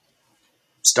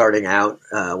starting out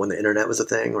when the internet was a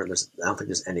thing, or I don't think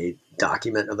there's any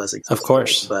document of us existing. Of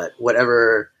course. But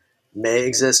whatever may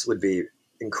exist would be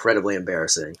incredibly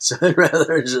embarrassing. So I'd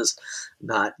rather just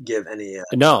not give any.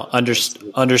 No,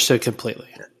 understood completely.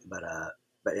 But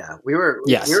yeah, Yeah, we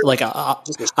were Like I'll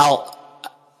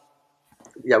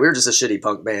we were just a shitty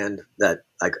punk band that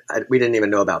like we didn't even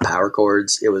know about power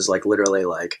chords. It was like literally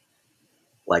like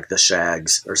the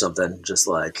Shags or something, just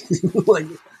like like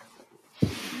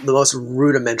the most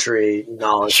rudimentary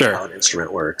knowledge of how an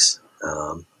instrument works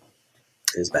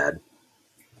is bad.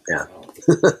 Yeah.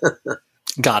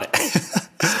 Got it.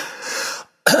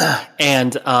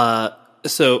 And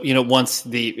so, once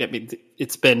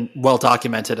it's been well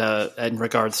documented in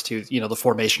regards to, the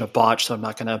formation of Botch, so I'm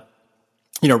not going to,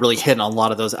 really hit on a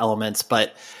lot of those elements.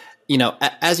 But,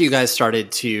 as you guys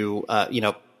started to,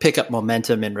 pick up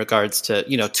momentum in regards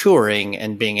to, touring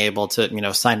and being able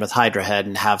to, sign with Hydra Head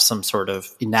and have some sort of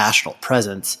national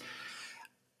presence,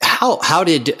 how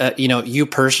did, you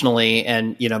personally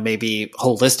and, maybe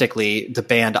holistically the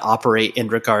band operate in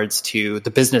regards to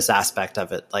the business aspect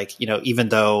of it? Like, even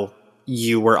though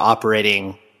you were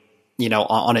operating,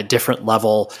 on a different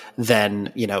level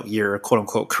than, your quote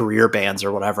unquote career bands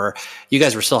or whatever, you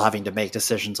guys were still having to make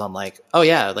decisions on like, oh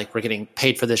yeah, like we're getting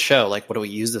paid for this show. Like, what do we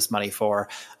use this money for?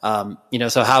 So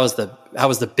how was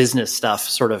the business stuff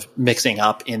sort of mixing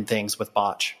up in things with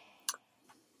Botch?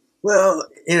 Well,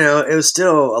 it was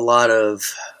still a lot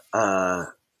of,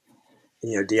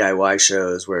 DIY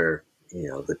shows where,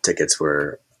 the tickets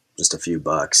were just a few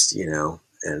bucks,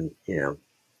 and,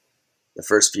 the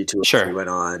first few tours we went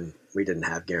on, we didn't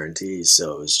have guarantees.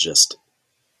 So it was just,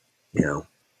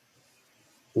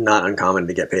 not uncommon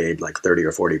to get paid like 30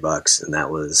 or 40 bucks. And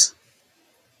that was,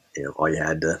 all you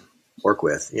had to work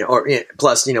with,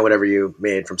 plus, whatever you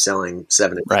made from selling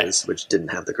 7 inches, which didn't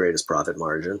have the greatest profit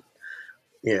margin.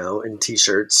 And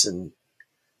t-shirts and,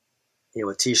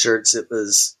 with t-shirts, it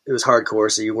was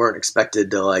hardcore. So you weren't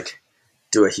expected to like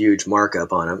do a huge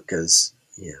markup on them because,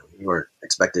 you weren't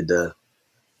expected to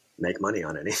make money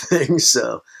on anything.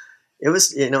 So it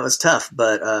was, it was tough,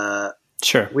 but,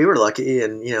 we were lucky.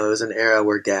 And, it was an era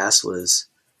where gas was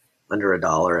under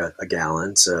 $1 a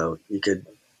gallon. So you could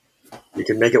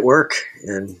make it work.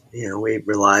 And, we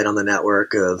relied on the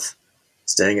network of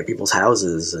staying at people's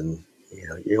houses and,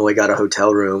 you only got a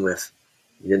hotel room if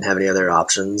you didn't have any other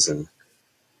options. And,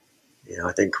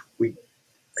 I think we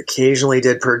occasionally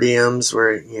did per diems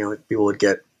where, people would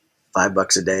get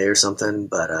 $5 a day or something.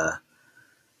 But,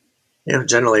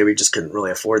 generally we just couldn't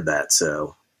really afford that.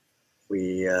 So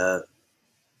we, the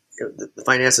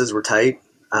finances were tight.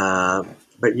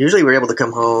 But usually we were able to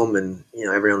come home and,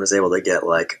 everyone was able to get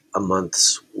like a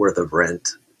month's worth of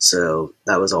rent. So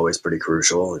that was always pretty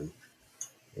crucial. And,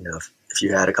 if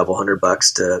you had a couple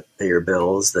 $100 to pay your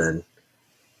bills, then,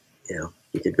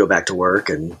 you could go back to work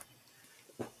and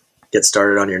get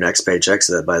started on your next paycheck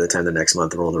so that by the time the next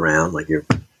month rolled around, like you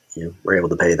were able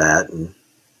to pay that. And,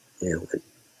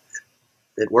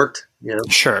 it worked,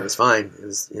 Sure. It was fine. It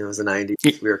was the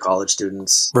 90s. We were college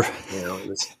students,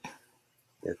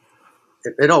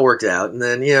 it all worked out. And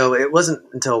then, it wasn't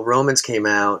until Romans came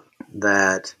out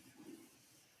that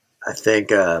I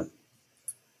think,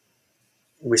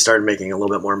 we started making a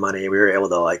little bit more money. We were able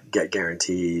to like get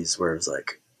guarantees where it was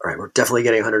like, all right, we're definitely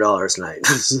getting $100 tonight.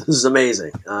 This is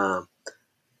amazing. And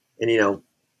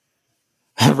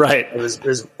right. It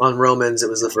was on Romans. It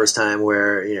was the first time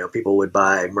where, people would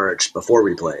buy merch before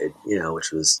we played,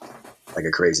 which was like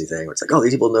a crazy thing where it's like, oh,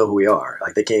 these people know who we are.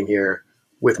 Like they came here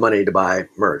with money to buy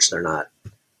merch. We're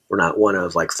not one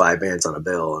of like 5 bands on a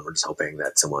bill. And we're just hoping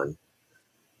that someone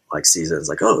like sees it and is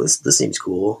like, oh, this seems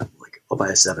cool. Like I'll buy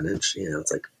a 7-inch,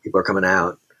 it's like people are coming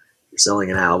out, you're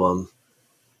selling an album.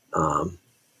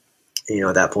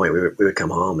 At that point we would come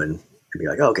home and be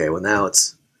like, okay, well now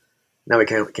we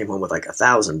came home with like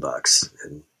 $1,000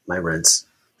 and my rent's,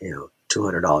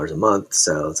 $200 a month.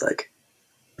 So it's like,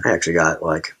 I actually got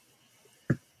like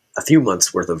a few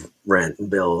months worth of rent and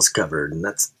bills covered. And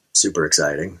that's super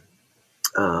exciting.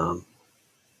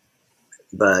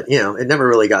 But, it never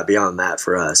really got beyond that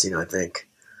for us. I think,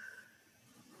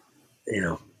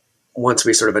 once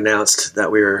we sort of announced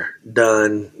that we were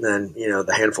done, then,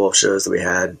 the handful of shows that we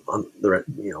had on the,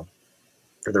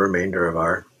 for the remainder of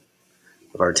our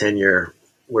tenure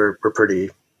were pretty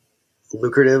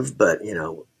lucrative, but,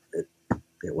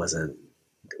 it wasn't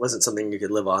something you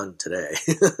could live on today.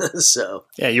 So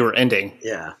yeah, you were ending.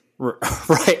 Yeah.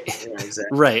 Right. Yeah,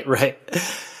 exactly. Right.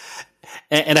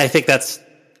 And I think that's,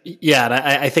 and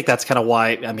I think that's kind of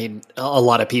why, I mean, a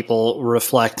lot of people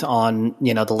reflect on,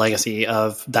 the legacy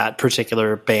of that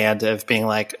particular band of being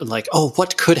like, oh,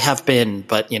 what could have been?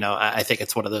 But, I think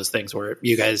it's one of those things where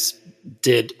you guys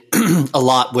did a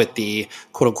lot with the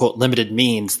quote unquote limited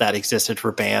means that existed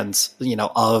for bands,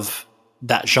 of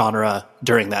that genre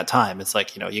during that time. It's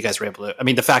like, you guys were able to, I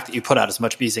mean, the fact that you put out as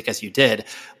much music as you did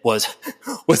was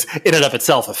in and of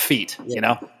itself a feat,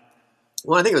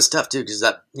 Well, I think it was tough too, because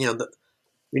that,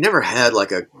 we never had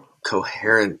like a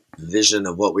coherent vision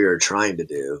of what we were trying to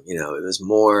do. It was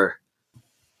more,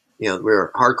 we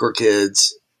were hardcore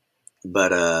kids,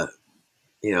 but, a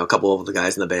couple of the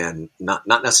guys in the band, not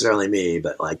necessarily me,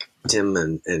 but like Tim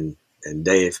and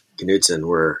Dave Knudsen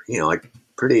were, like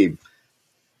pretty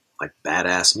like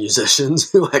badass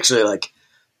musicians who actually like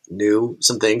knew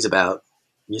some things about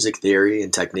music theory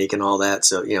and technique and all that.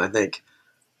 So, I think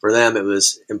for them, it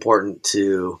was important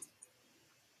to,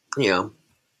 to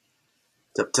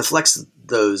flex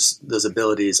those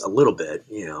abilities a little bit.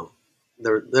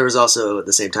 There was also at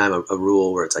the same time a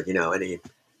rule where it's like,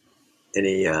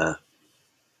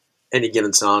 any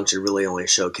given song should really only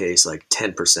showcase like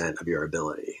 10% of your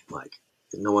ability. Like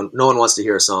no one wants to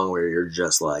hear a song where you're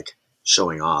just like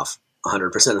showing off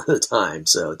 100% of the time.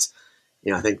 So it's,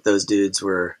 I think those dudes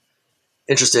were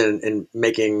interested in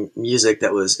making music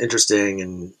that was interesting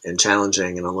and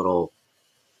challenging and a little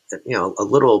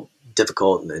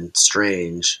difficult and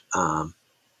strange, as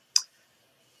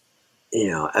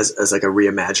like a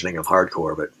reimagining of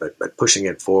hardcore, but pushing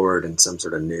it forward in some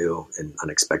sort of new and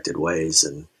unexpected ways.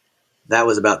 And that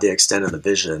was about the extent of the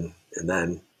vision. And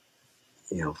then,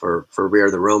 for We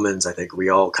Are the Romans, I think we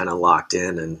all kind of locked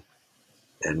in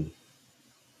and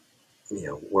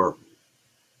we're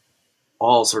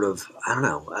all sort of, I don't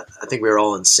know, I think we were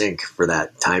all in sync for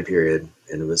that time period.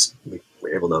 And we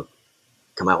were able to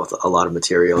come out with a lot of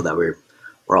material that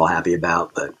we're all happy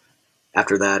about. But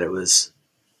after that, it was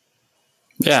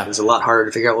a lot harder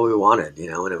to figure out what we wanted,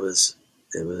 and it was,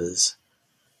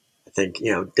 I think,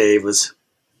 Dave was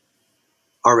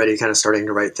already kind of starting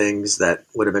to write things that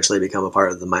would eventually become a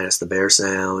part of the Minus the Bear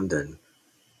sound. And,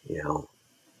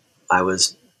 I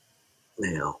was,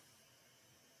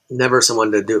 never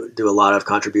someone to do a lot of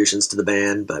contributions to the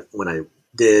band, but when I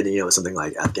did, it was something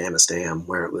like Afghanistan,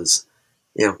 where it was,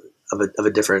 of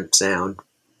a different sound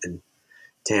and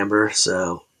timbre.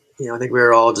 So, I think we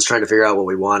were all just trying to figure out what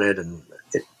we wanted, and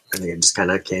I think it just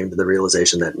kind of came to the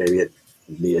realization that maybe it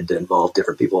needed to involve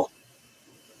different people.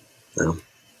 So,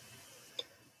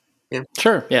 yeah.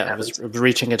 Sure. Yeah. It was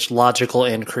reaching its logical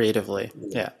end creatively.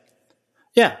 Yeah.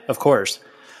 Yeah, of course.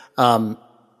 And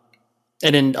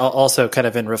in also kind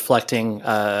of in reflecting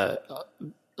a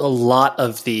lot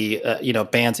of the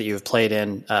bands that you've played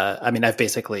in. I mean, I've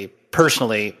basically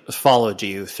personally followed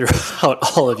you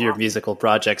throughout all of your musical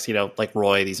projects. Like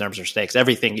Roy, These Arms Are Snakes.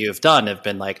 Everything you've done have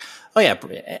been like, oh yeah,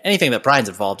 anything that Brian's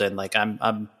involved in. Like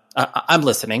I'm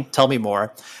listening. Tell me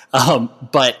more.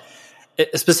 But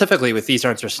specifically with These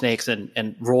Arms Are Snakes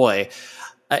and Roy.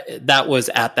 That was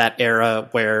at that era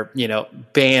where,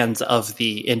 bands of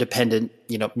the independent,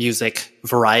 music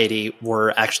variety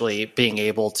were actually being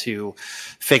able to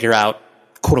figure out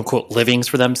quote unquote livings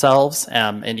for themselves,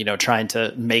 and, trying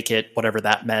to make it whatever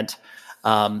that meant.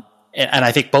 And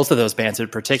I think both of those bands in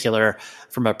particular,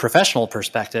 from a professional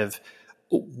perspective,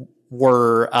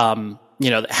 were,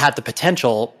 had the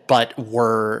potential, but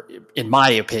were, in my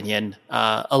opinion,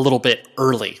 a little bit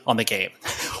early on the game,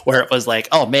 where it was like,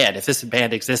 oh man, if this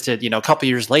band existed, a couple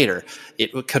years later,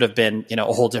 it could have been, a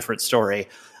whole different story.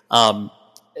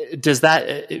 Does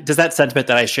that sentiment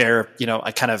that I share,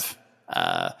 I kind of,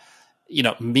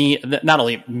 not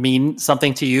only mean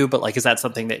something to you, but like, is that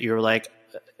something that you were like,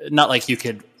 not like you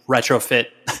could retrofit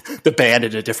the band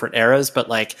into different eras, but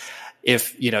like,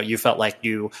 if you felt like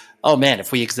oh man,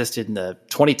 if we existed in the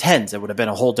 2010s, it would have been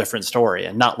a whole different story,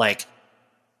 and not like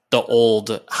the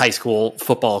old high school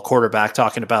football quarterback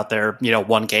talking about their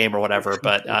one game or whatever.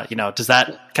 But does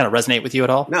that kind of resonate with you at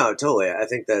all? No, totally. I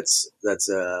think that's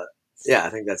I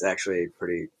think that's actually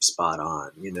pretty spot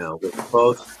on.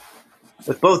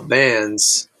 With both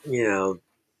bands,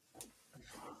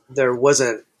 there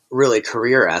wasn't really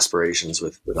career aspirations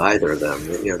with either of them.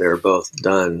 They were both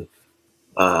done.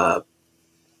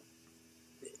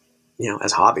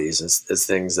 As hobbies, as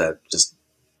things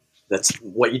that's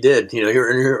what you did.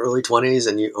 You're in your early 20s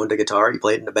and you owned a guitar, you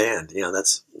played in a band.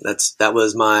 That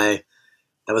was my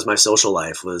social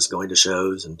life, was going to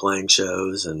shows and playing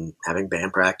shows and having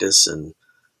band practice, and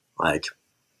like,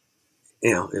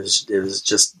 it was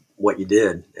just what you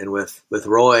did. And with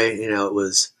Roy, it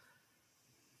was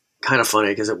kind of funny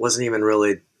because it wasn't even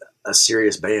really a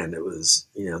serious band. It was,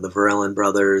 the Verellen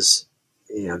brothers,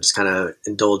 just kind of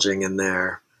indulging in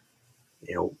their,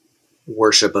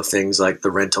 worship of things like the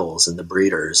Rentals and the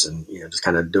Breeders, and, just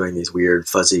kind of doing these weird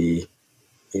fuzzy,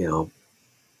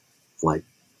 like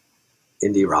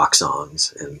indie rock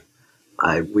songs. And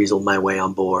I weaseled my way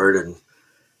on board, and,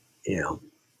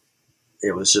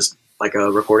 it was just like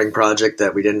a recording project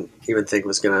that we didn't even think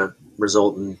was going to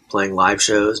result in playing live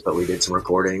shows, but we did some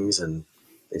recordings and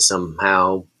they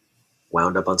somehow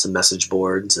wound up on some message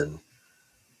boards. And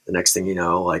the next thing you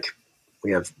know, like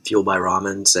we have Fueled by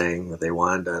Ramen saying that they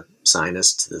wanted to sign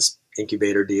us to this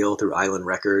incubator deal through Island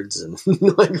Records. And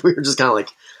like, we were just kind of like,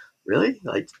 really?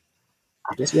 Like,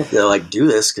 I guess we have to like do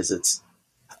this because it's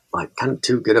like kind of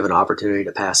too good of an opportunity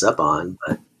to pass up on,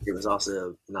 but it was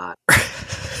also not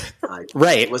like,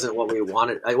 Right. It wasn't what we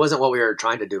wanted. It wasn't what we were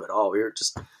trying to do at all. We were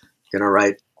just going to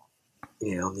write,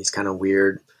 these kind of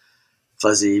weird,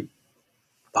 fuzzy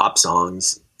pop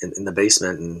songs in the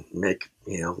basement and make,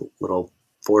 little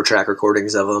 4-track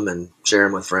recordings of them and share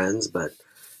them with friends. But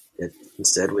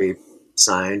instead we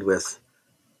signed with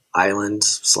Island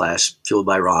 / Fueled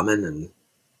by Ramen, and,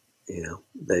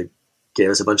 they gave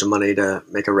us a bunch of money to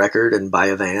make a record and buy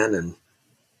a van, and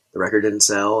the record didn't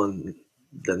sell. And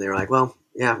then they were like, well,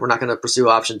 yeah, we're not going to pursue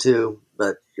option 2,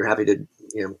 but you're happy to,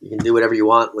 you can do whatever you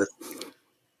want with,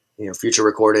 future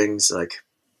recordings. Like,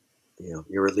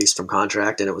 you're released from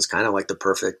contract. And it was kind of like the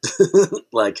perfect,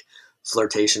 like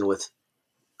flirtation with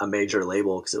a major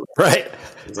label. Cause it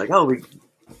was like, oh, we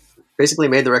basically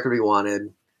made the record we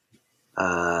wanted.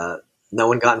 No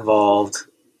one got involved,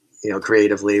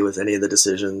 creatively with any of the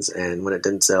decisions. And when it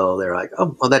didn't sell, they were like,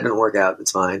 oh, well, that didn't work out.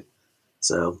 It's fine.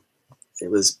 So it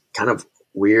was kind of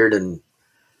weird and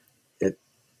it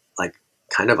like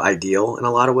kind of ideal in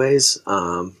a lot of ways.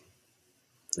 And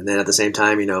then at the same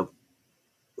time,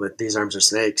 with These Arms Are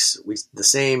Snakes,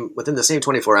 within the same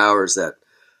 24 hours that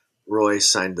Roy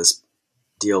signed this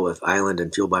deal with Island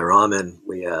and Fueled by Ramen,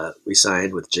 we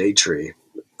signed with Jade Tree.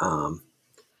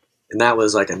 And that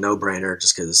was like a no-brainer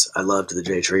just because I loved the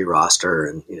Jade Tree roster,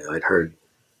 and, I'd heard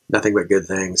nothing but good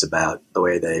things about the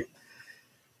way they,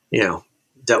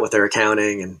 dealt with their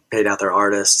accounting and paid out their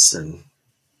artists. And,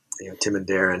 Tim and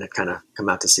Darren had kind of come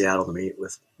out to Seattle to meet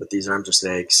with These Arms Are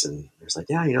Snakes. And there's like,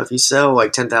 yeah, if you sell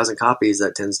like 10,000 copies,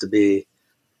 that tends to be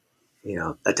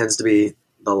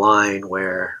the line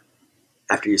where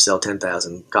after you sell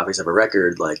 10,000 copies of a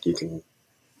record, like you can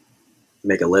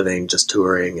make a living just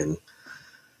touring and,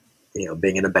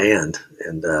 being in a band.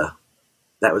 And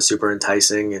that was super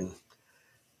enticing.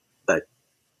 But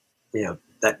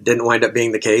that didn't wind up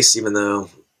being the case, even though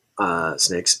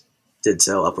Snakes did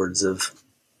sell upwards of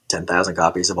 10,000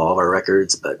 copies of all of our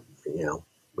records. But,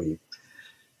 we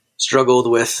struggled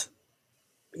with,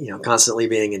 constantly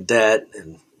being in debt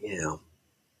and,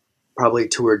 probably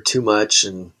toured too much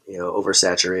and,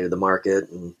 oversaturated the market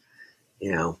and,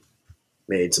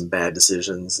 made some bad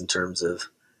decisions in terms of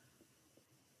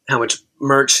how much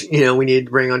merch, we needed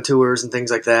to bring on tours and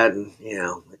things like that. And,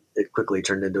 it quickly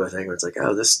turned into a thing where it's like,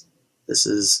 oh, this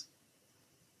is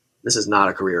not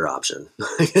a career option.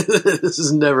 This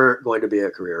is never going to be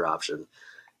a career option.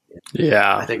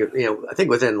 Yeah. I think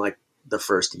within like the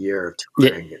first year of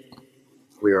touring,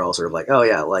 we were all sort of like, oh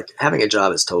yeah, like having a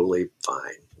job is totally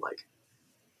fine. Like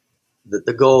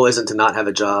the goal isn't to not have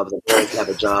a job. The goal is to have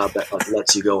a job that like,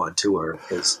 lets you go on tour,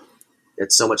 because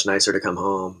it's so much nicer to come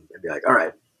home and be like, all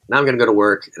right, now I'm going to go to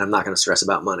work and I'm not going to stress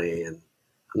about money, and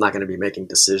I'm not going to be making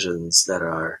decisions that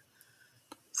are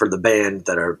for the band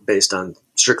that are based on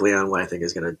strictly on what I think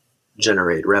is going to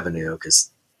generate revenue. Cause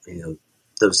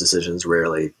those decisions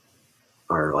rarely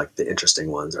are like the interesting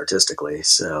ones artistically.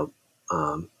 So,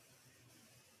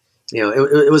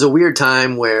 it was a weird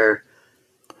time where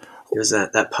it was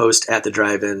that post At the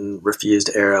Drive-In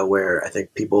Refused era where I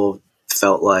think people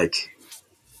felt like,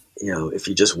 if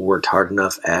you just worked hard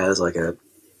enough as like a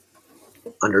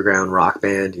underground rock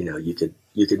band, you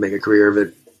could make a career of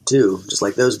it too, just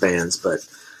like those bands. But,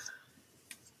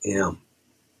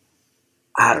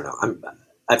 I don't know.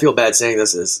 I feel bad saying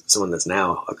this as someone that's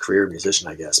now a career musician,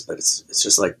 I guess, but it's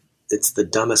just like, it's the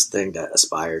dumbest thing to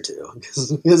aspire to,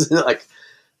 because like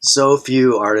so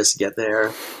few artists get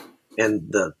there,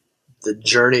 and the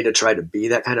journey to try to be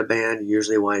that kind of band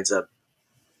usually winds up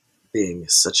being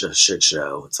such a shit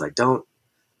show. It's like, don't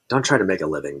try to make a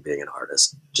living being an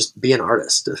artist. Just be an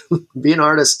artist. Be an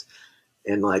artist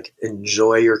and like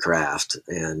enjoy your craft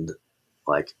and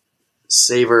like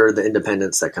savor the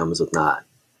independence that comes with not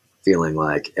feeling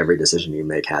like every decision you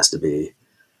make has to be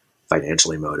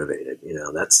financially motivated.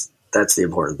 That's the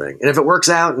important thing. And if it works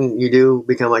out and you do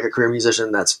become like a career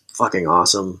musician, that's fucking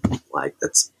awesome. Like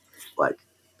that's like,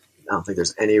 I don't think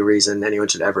there's any reason anyone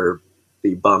should ever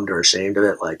be bummed or ashamed of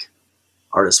it. Like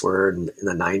artists were in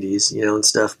the 90s, and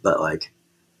stuff, but like,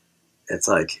 it's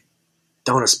like,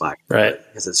 don't aspire. Right.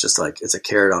 Because it's just like, it's a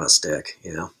carrot on a stick,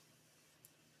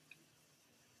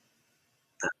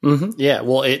 Mm-hmm. Yeah.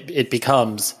 Well, it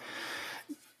becomes,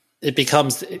 it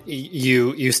becomes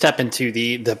you step into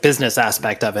the business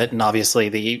aspect of it, and obviously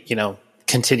the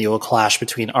continual clash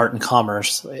between art and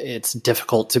commerce. It's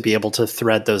difficult to be able to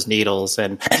thread those needles,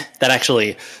 and that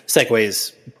actually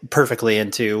segues perfectly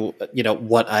into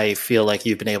what I feel like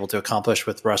you've been able to accomplish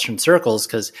with Russian Circles,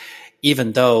 because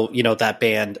even though that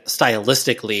band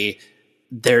stylistically,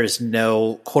 there's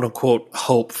no quote unquote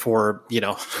hope for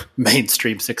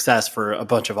mainstream success for a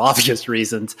bunch of obvious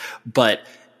reasons, but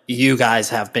you guys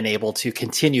have been able to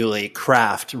continually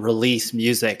craft, release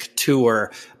music,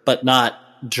 tour, but not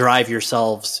drive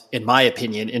yourselves, in my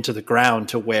opinion, into the ground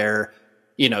to where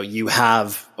you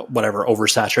have whatever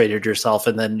oversaturated yourself,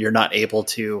 and then you're not able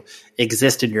to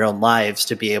exist in your own lives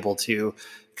to be able to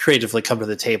creatively come to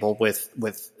the table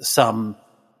with some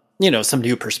some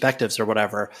new perspectives or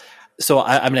whatever. So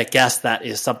I'm going to guess that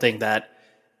is something that,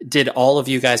 did all of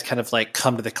you guys kind of like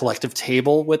come to the collective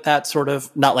table with that sort of,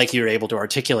 not like you were able to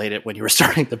articulate it when you were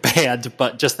starting the band,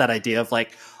 but just that idea of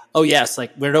like, oh yes,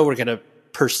 like we know we're going to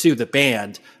pursue the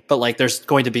band, but like there's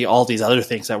going to be all these other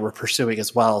things that we're pursuing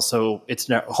as well. So it's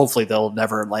hopefully they'll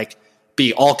never like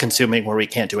be all consuming where we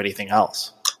can't do anything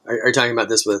else. Are you talking about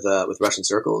this with Russian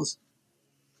Circles,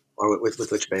 or with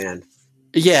which band?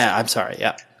 Yeah, I'm sorry.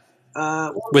 Yeah.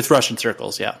 With Russian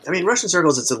Circles. Yeah. I mean, Russian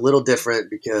Circles, it's a little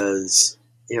different because,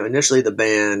 initially the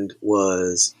band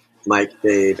was Mike,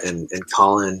 Dave, and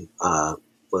Colin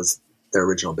was their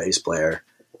original bass player.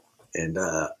 And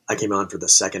I came on for the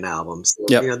second album. So,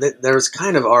 yep. There was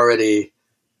kind of already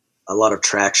a lot of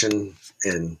traction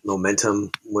and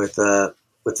momentum with the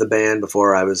band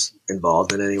before I was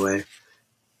involved in any way.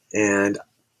 And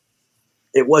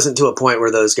it wasn't to a point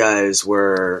where those guys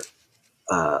were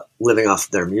living off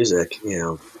their music.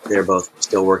 They're both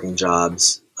still working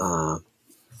jobs.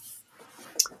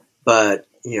 But,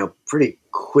 pretty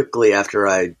quickly after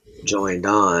I joined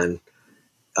on,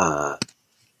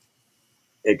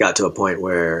 it got to a point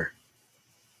where,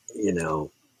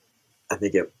 I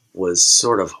think it was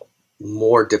sort of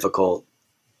more difficult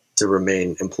to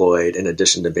remain employed in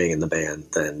addition to being in the band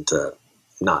than to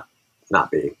not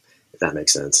be, if that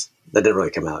makes sense. That didn't really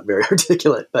come out very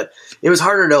articulate, but it was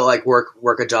harder to like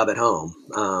work a job at home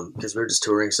because we were just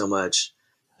touring so much.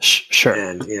 Sure.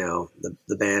 And,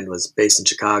 the band was based in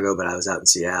Chicago, but I was out in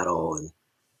Seattle, and,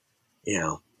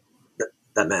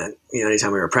 that meant,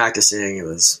 anytime we were practicing, it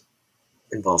was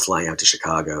involved flying out to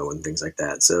Chicago and things like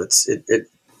that. So it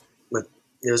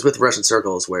was with Russian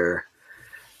Circles where,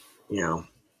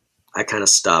 I kind of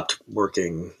stopped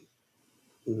working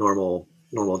normal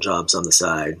jobs on the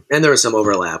side. And there was some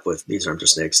overlap with These Arms Are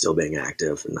Snakes still being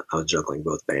active, and I was juggling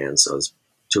both bands. So I was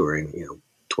touring,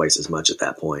 twice as much at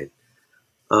that point.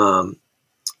 But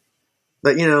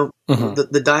mm-hmm.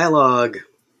 the dialogue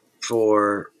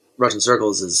for Russian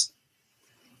Circles has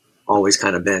always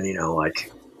kind of been,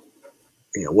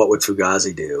 what would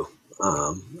Fugazi do?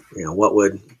 What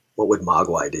would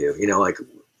Mogwai do? Like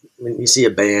when you see a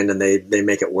band and they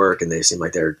make it work and they seem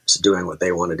like they're just doing what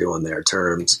they want to do on their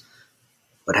terms,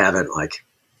 but haven't like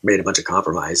made a bunch of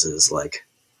compromises. Like,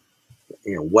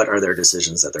 what are their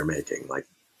decisions that they're making? Like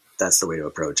that's the way to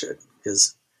approach it.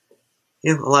 Because,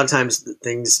 a lot of times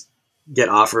things get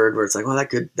offered where it's like, well,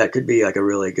 that could be like a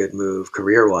really good move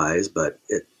career wise, but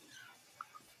it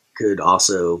could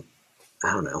also,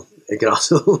 I don't know, it could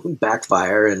also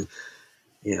backfire. And,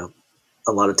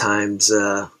 a lot of times,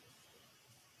 I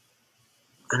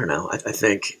don't know, I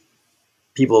think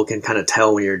people can kind of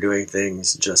tell when you're doing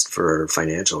things just for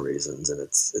financial reasons, and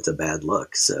it's a bad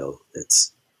look. So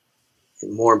it's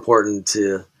more important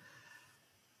to,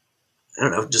 I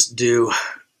don't know, just do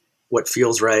what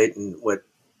feels right and what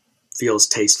feels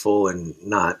tasteful, and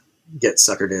not get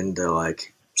suckered into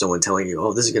like someone telling you,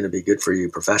 oh, this is going to be good for you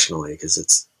professionally. Cause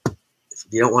if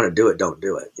you don't want to do it, don't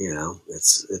do it.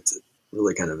 It's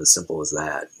really kind of as simple as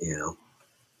that,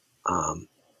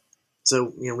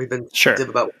 So, we've been sure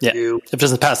about what we do. If it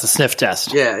doesn't pass the sniff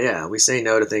test. Yeah. We say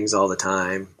no to things all the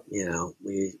time.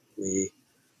 We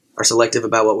are selective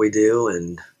about what we do,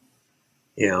 and,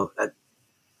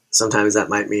 sometimes that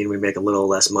might mean we make a little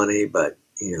less money, but,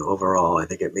 overall, I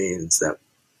think it means that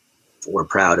we're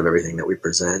proud of everything that we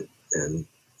present, and,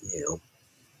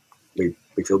 we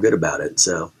feel good about it.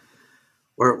 So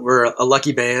we're a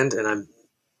lucky band, and I'm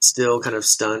still kind of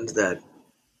stunned that,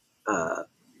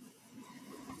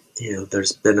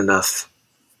 there's been enough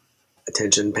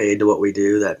attention paid to what we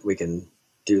do that we can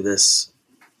do this,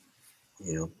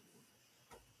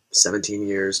 17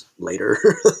 years later.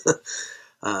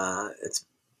 It's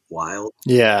wild.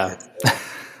 Yeah.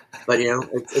 But,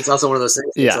 it's also one of those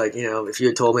things. It's like, if you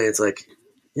had told me, it's like,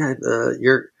 yeah,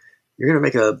 you're going to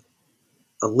make a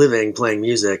living playing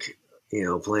music,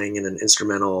 playing in an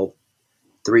instrumental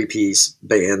 3-piece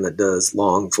band that does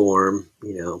long form,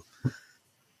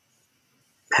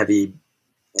 heavy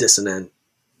dissonant,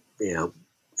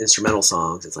 instrumental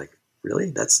songs. It's like,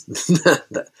 really? That's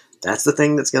that's the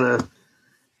thing that's gonna.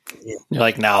 You're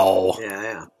like, no.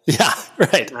 Yeah. Yeah.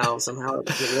 Right. Somehow it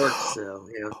works. So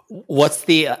what's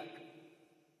the?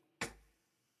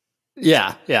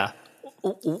 Yeah.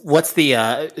 What's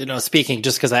the? Speaking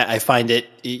just because I find it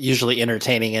usually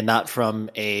entertaining and not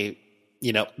from a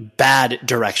bad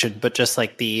direction, but just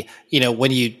like the,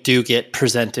 when you do get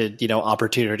presented,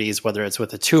 opportunities, whether it's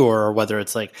with a tour or whether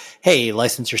it's like, hey,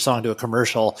 license your song to a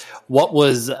commercial. What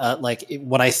was like,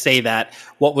 when I say that,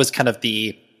 what was kind of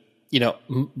the,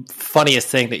 funniest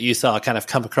thing that you saw kind of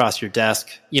come across your desk,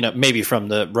 maybe from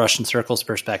the Russian Circles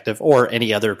perspective or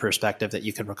any other perspective that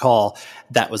you can recall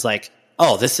that was like,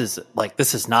 oh, this is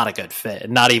not a good fit.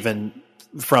 Not even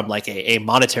from like a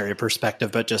monetary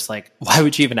perspective, but just like, why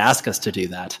would you even ask us to do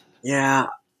that? Yeah,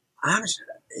 I'm,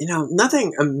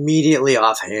 nothing immediately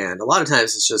offhand. A lot of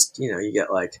times it's just, you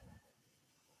get like,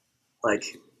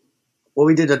 well,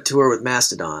 we did a tour with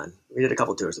Mastodon. We did a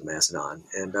couple tours with Mastodon,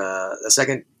 and the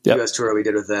second U.S. tour we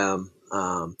did with them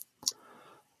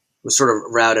was sort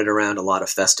of routed around a lot of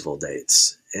festival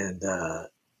dates, and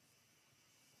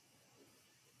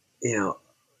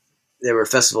there were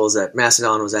festivals that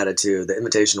Mastodon was added to. The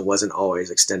invitation wasn't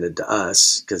always extended to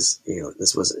us because,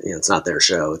 this was, it's not their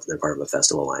show. They're part of a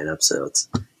festival lineup. So it's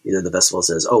either the festival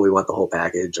says, oh, we want the whole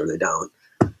package, or they don't.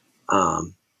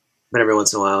 But every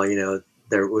once in a while,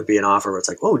 there would be an offer where it's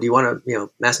like, oh, do you want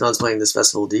to, Mastodon's playing this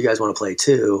festival. Do you guys want to play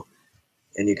too?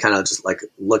 And you kind of just like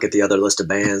look at the other list of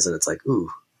bands and it's like, ooh,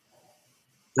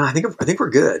 no, I think we're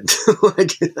good.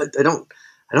 Like, I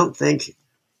don't think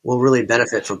we'll really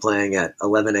benefit from playing at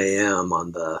 11 a.m.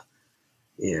 on the,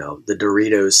 the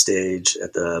Doritos stage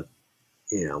at the,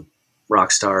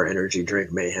 Rockstar Energy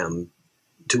Drink Mayhem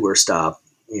tour stop,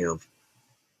 being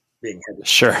heavy.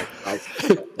 Sure.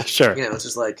 Sure. It's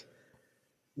just like,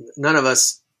 none of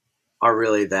us are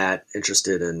really that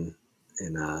interested in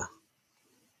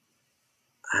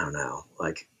I don't know,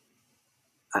 like,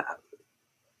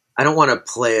 I don't want to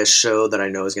play a show that I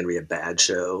know is going to be a bad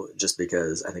show just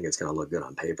because I think it's going to look good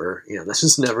on paper. That's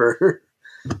just never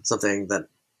something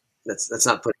that's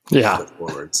not put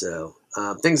forward. So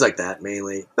things like that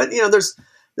mainly. But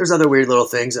there's other weird little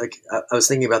things. Like I was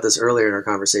thinking about this earlier in our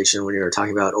conversation when you were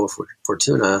talking about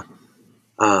Fortuna,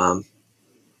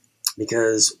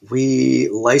 because we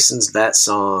licensed that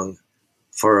song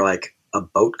for like a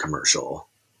boat commercial,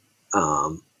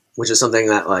 which is something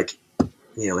that like,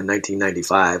 in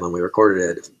 1995 when we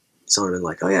recorded it, someone had been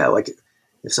like, oh yeah, like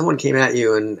if someone came at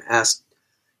you and asked,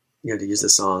 to use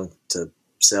this song to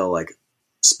sell like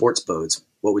sports boats,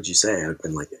 what would you say? I've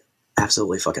been like,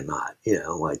 absolutely fucking not,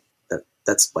 like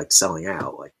that's like selling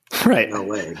out, like, right. No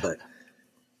way. But,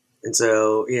 and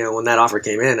so, when that offer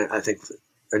came in, I think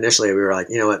initially we were like,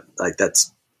 you know what, like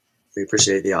we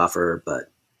appreciate the offer,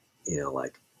 but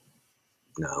like,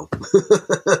 no,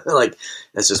 like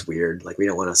that's just weird. Like we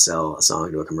don't want to sell a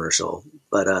song to a commercial.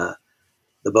 But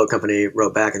the boat company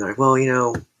wrote back and they're like, well,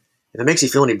 if it makes you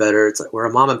feel any better, it's like we're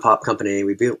a mom and pop company.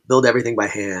 We build everything by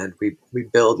hand. We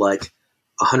build like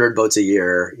 100 boats a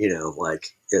year.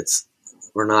 Like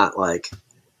we're not like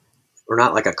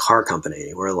a car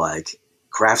company. We're like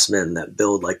craftsmen that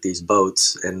build like these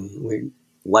boats, and we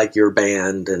like your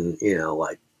band, and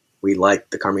like we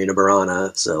like the Carmina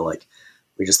Burana, so like.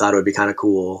 We just thought it would be kind of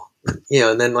cool,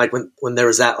 and then like when there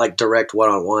was that like direct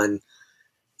one-on-one,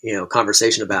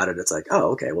 conversation about it, it's like,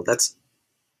 oh, okay, well that's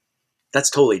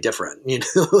totally different.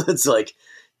 It's like,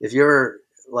 if you're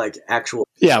like actual,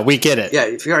 yeah, we get it. Yeah.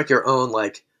 If you're like your own,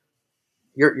 like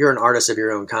you're an artist of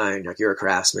your own kind, like you're a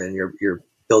craftsman, you're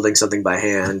building something by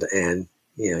hand, and,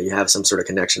 you have some sort of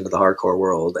connection to the hardcore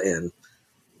world. And,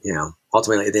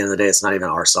 ultimately at the end of the day, it's not even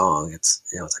our song. It's,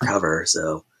 it's a cover.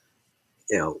 So,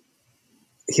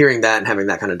 hearing that and having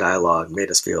that kind of dialogue made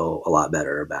us feel a lot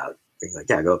better about being like,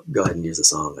 yeah, go ahead and use the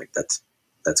song. Like that's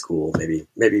cool.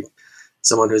 Maybe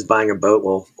someone who's buying a boat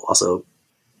will also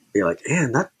be like,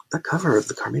 man, that cover of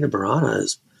the Carmina Burana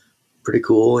is pretty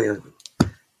cool.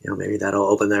 Maybe that'll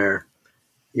open their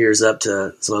ears up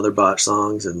to some other Botch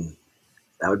songs, and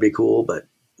that would be cool, but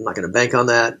I'm not going to bank on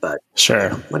that. But sure,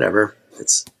 whatever.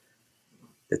 It's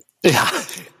yeah.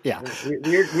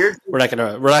 Weird. We're not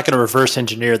gonna reverse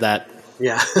engineer that.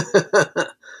 Yeah. I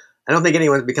don't think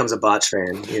anyone becomes a Botch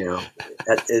fan,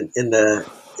 in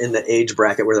the age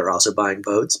bracket where they're also buying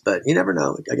boats, but you never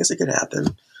know. I guess it could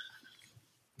happen.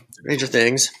 Stranger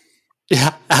things.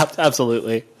 Yeah,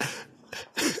 absolutely.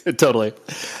 Totally.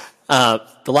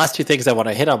 The last two things I want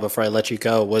to hit on before I let you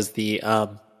go was the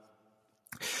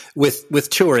with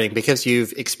touring, because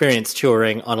you've experienced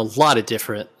touring on a lot of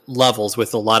different levels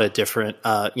with a lot of different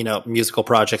musical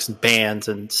projects and bands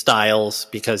and styles,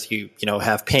 because you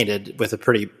have painted with a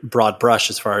pretty broad brush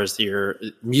as far as your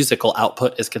musical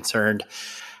output is concerned.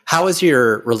 How has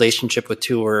your relationship with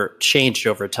tour changed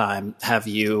over time? Have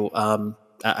you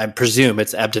I presume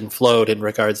it's ebbed and flowed in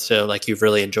regards to, like, you've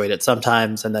really enjoyed it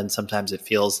sometimes, and then sometimes it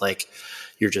feels like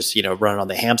you're just running on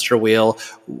the hamster wheel.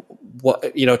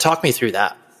 What talk me through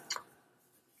that.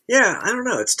 Yeah, I don't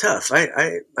know. It's tough.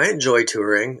 I enjoy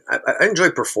touring. I enjoy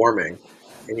performing,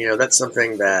 and that's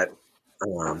something that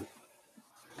I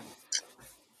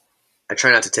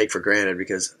try not to take for granted,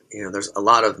 because there's a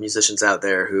lot of musicians out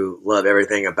there who love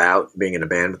everything about being in a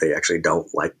band, but they actually don't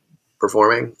like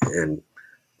performing,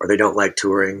 or they don't like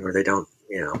touring, or they don't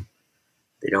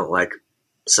like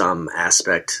some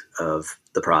aspect of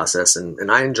the process.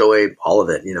 And I enjoy all of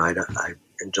it. I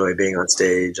enjoy being on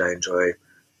stage. I enjoy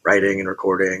writing and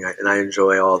recording, and I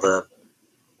enjoy all the,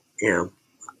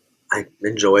 I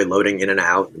enjoy loading in and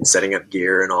out and setting up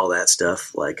gear and all that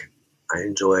stuff. Like, I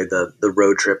enjoy the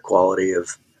road trip quality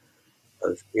of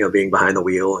being behind the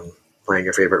wheel and playing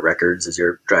your favorite records as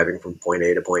you're driving from point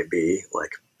A to point B.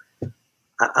 Like,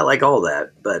 I like all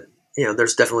that, but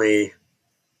there's definitely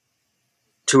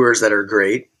tours that are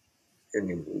great,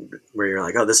 and where you're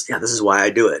like, oh, this is why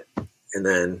I do it. And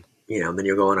then, then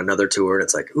you'll go on another tour and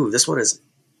it's like, ooh, this one is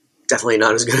definitely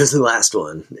not as good as the last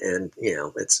one. And,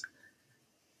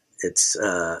 it's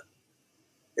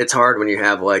hard when you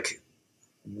have like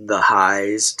the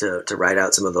highs to ride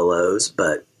out some of the lows,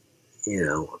 but,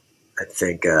 I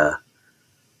think, I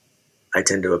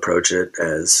tend to approach it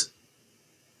as,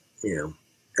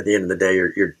 at the end of the day,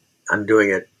 I'm doing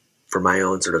it for my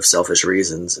own sort of selfish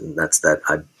reasons. And that's that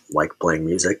I like playing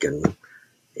music, and,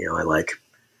 I like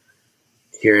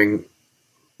hearing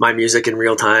my music in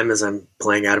real time as I'm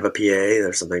playing out of a PA.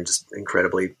 There's something just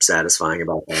incredibly satisfying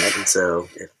about that. And so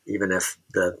even if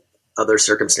the other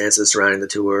circumstances surrounding the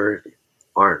tour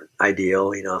aren't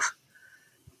ideal, if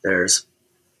there's,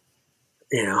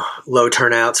 low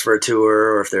turnouts for a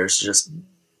tour, or if there's just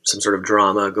some sort of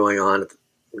drama going on,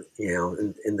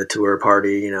 in the tour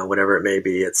party, whatever it may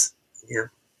be, it's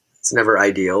never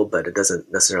ideal, but it doesn't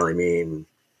necessarily mean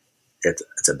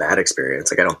it's a bad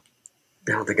experience. Like, I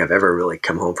don't think I've ever really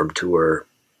come home from tour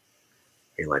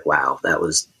being like, wow, that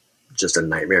was just a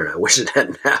nightmare and I wish it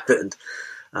hadn't happened.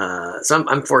 So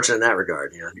I'm fortunate in that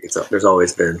regard. There's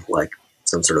always been like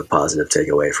some sort of positive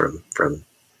takeaway from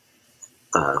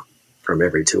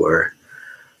every tour.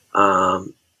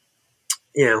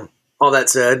 All that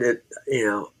said,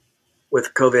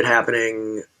 with COVID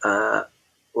happening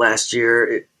last year,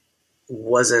 it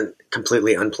wasn't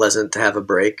completely unpleasant to have a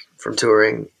break from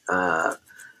touring.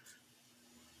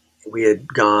 We had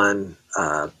gone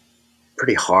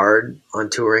pretty hard on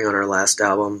touring on our last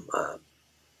album,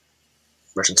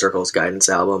 Russian Circle's Guidance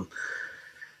album,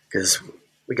 because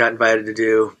we got invited to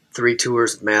do 3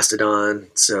 tours with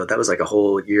Mastodon. So that was like a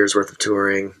whole year's worth of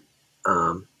touring,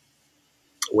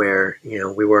 where,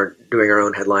 we weren't doing our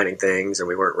own headlining things and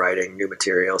we weren't writing new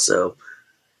material. So,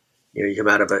 you come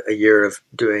out of a year of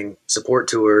doing support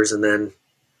tours, and then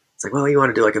it's like, well, you want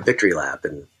to do like a victory lap,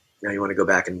 and now you want to go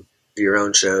back and do your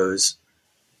own shows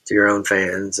to your own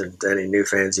fans and to any new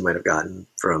fans you might have gotten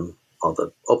from all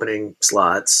the opening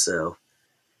slots. So,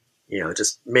 it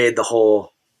just made the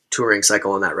whole touring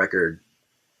cycle on that record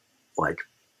like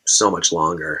so much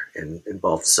longer and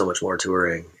involved so much more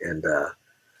touring. And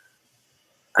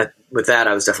with that,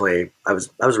 I was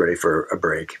ready for a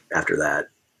break after that.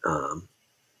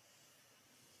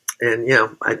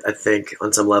 And, I think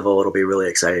on some level it'll be really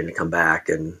exciting to come back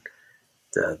and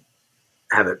to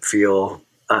have it feel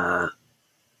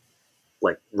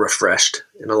like refreshed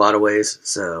in a lot of ways.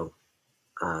 So,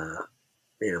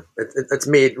 it's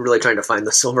me really trying to find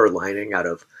the silver lining out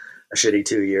of a shitty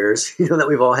 2 years, that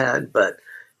we've all had. But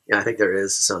I think there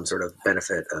is some sort of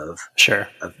benefit of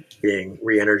being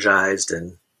re-energized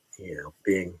and,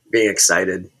 being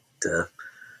excited to,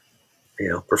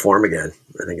 perform again.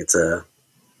 I think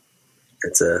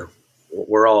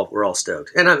we're all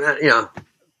stoked. And I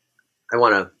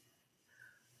want to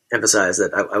emphasize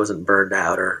that I wasn't burned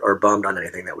out or bummed on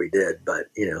anything that we did, but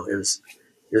it was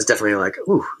definitely like,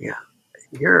 ooh, yeah,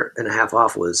 a year and a half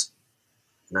off was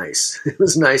nice. It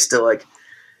was nice to like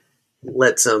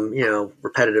let some,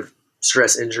 repetitive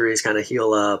stress injuries kind of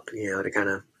heal up, to kind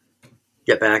of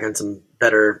get back on some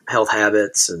better health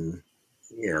habits and,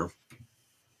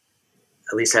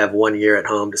 at least have 1 year at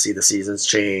home to see the seasons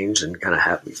change and kind of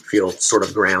feel sort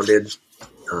of grounded.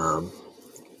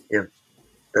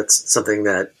 that's something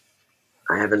that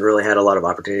I haven't really had a lot of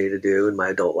opportunity to do in my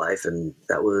adult life, and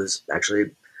that was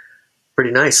actually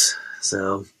pretty nice.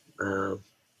 So, yeah,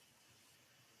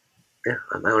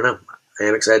 I don't know. I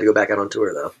am excited to go back out on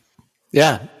tour, though.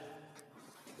 Yeah.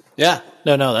 Yeah.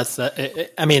 No, that's,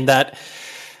 I mean, that,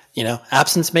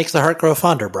 absence makes the heart grow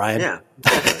fonder, Brian. Yeah,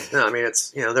 exactly. No, I mean,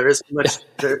 it's, there is too much,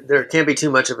 there can't be too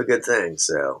much of a good thing.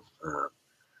 So,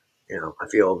 I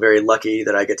feel very lucky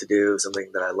that I get to do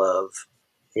something that I love,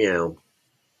 you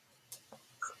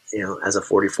as a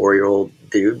 44-year-old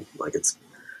dude. Like it's,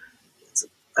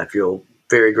 I feel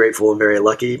very grateful and very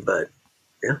lucky, but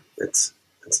yeah, it's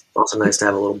also nice to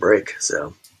have a little break.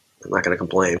 So I'm not going to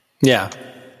complain. Yeah,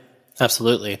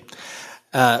 absolutely.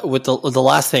 With the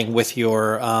last thing with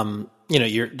your,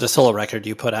 the solo record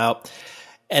you put out,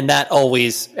 and that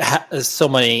always has so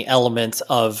many elements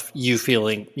of you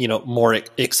feeling, more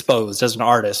exposed as an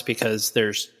artist because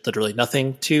there's literally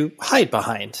nothing to hide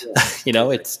behind. Yeah.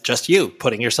 It's just you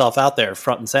putting yourself out there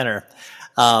front and center.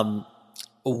 And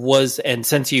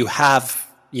since you have,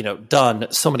 done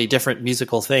so many different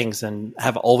musical things and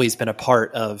have always been a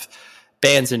part of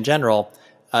bands in general,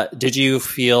 did you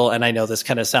feel, and I know this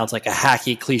kind of sounds like a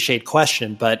hacky, cliched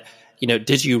question, but,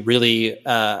 did you really,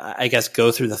 I guess,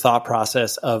 go through the thought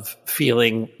process of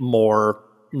feeling more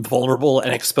vulnerable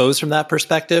and exposed from that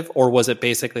perspective? Or was it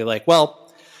basically like,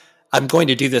 well, I'm going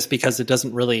to do this because it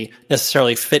doesn't really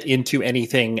necessarily fit into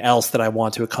anything else that I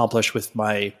want to accomplish with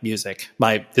my music,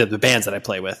 the bands that I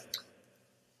play with?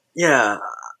 Yeah.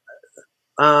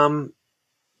 I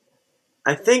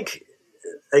think,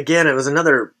 again, it was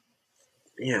another,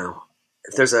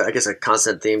 if there's I guess a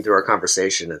constant theme through our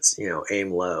conversation, it's,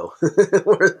 aim low.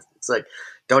 Where it's like,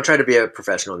 don't try to be a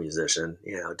professional musician,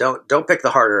 don't pick the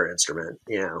harder instrument,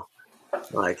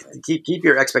 like keep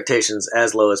your expectations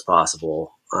as low as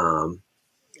possible. And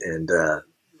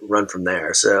run from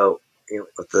there. So,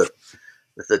 with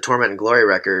the Torment and Glory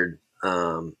record,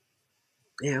 there's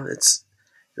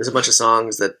a bunch of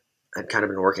songs that I'd kind of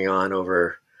been working on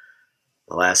over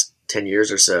the last 10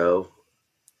 years or so.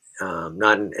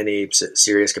 Not in any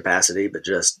serious capacity, but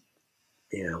just,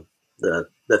 the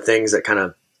things that kind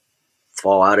of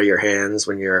fall out of your hands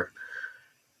when you're,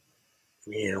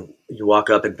 you walk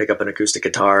up and pick up an acoustic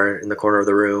guitar in the corner of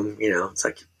the room. It's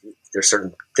like there's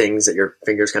certain things that your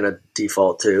fingers kind of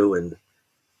default to, and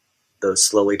those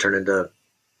slowly turn into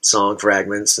song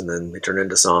fragments, and then they turn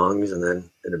into songs, and then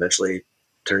it eventually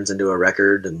turns into a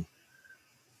record. And,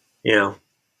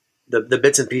 the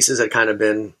bits and pieces had kind of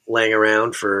been laying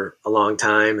around for a long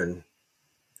time, and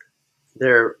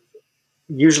they're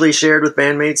usually shared with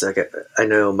bandmates. Like I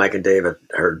know Mike and Dave have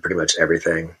heard pretty much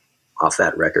everything off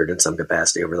that record in some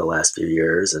capacity over the last few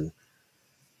years. And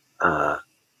I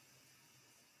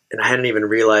hadn't even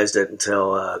realized it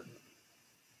until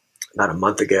about a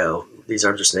month ago. These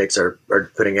Arms Are Snakes are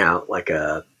putting out like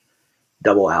a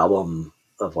double album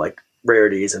of like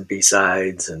rarities and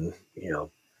B-sides, and,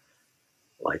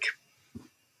 like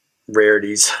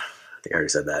rarities. I think I already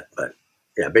said that, but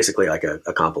yeah, basically like a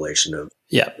compilation of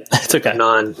it's okay.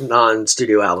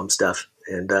 non-studio album stuff.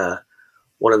 And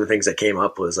one of the things that came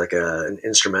up was like an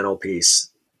instrumental piece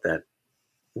that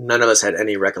none of us had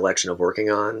any recollection of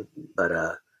working on, but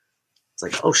it's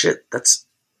like, oh shit,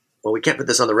 we can't put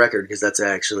this on the record because that's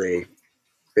actually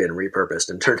been repurposed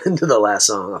and turned into the last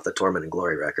song off the Torment and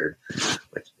Glory record.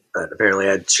 Which, apparently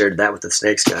I'd shared that with the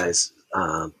Snakes guys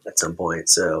at some point.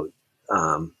 So,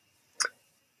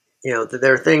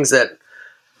 there are things that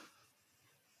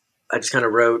I just kind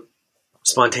of wrote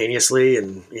spontaneously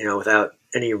and, without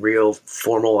any real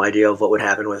formal idea of what would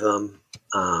happen with them.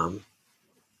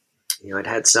 I'd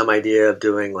had some idea of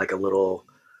doing like a little,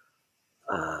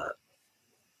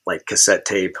 like cassette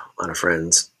tape on a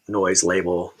friend's noise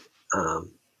label,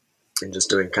 and just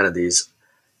doing kind of these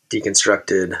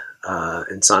deconstructed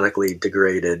and sonically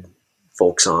degraded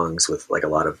folk songs with like a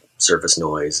lot of surface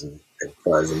noise and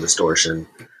fuzz and distortion.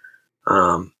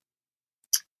 And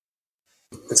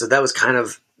so that was kind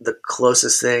of the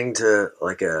closest thing to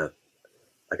like a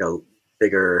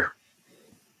bigger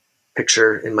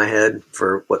picture in my head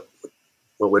for what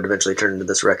would eventually turn into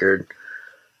this record.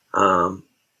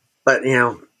 But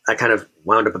I kind of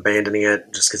wound up abandoning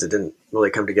it just because it didn't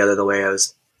really come together the way I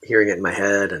was hearing it in my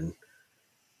head. And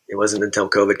it wasn't until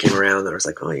COVID came around that I was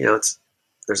like, oh,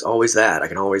 there's always that.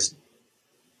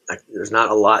 There's not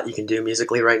a lot you can do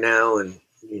musically right now. And,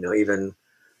 even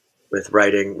with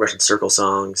writing Russian Circle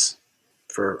songs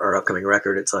for our upcoming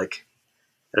record, it's like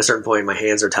at a certain point, my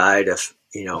hands are tied if,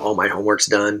 all my homework's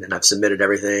done and I've submitted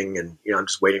everything and, I'm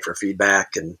just waiting for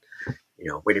feedback and,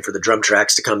 waiting for the drum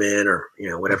tracks to come in or,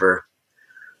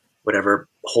 whatever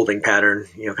holding pattern,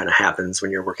 kind of happens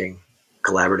when you're working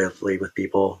collaboratively with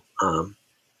people. And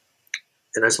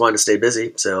I just wanted to stay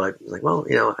busy. So I was like, well,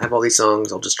 I have all these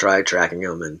songs. I'll just try tracking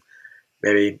them, and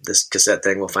maybe this cassette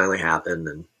thing will finally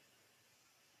happen.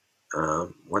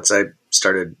 And once I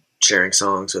started sharing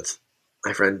songs with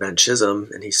my friend Ben Chisholm,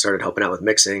 and he started helping out with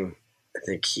mixing, I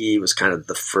think he was kind of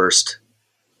the first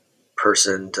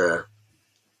person to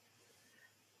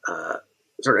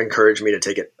sort of encourage me to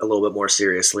take it a little bit more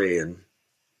seriously. And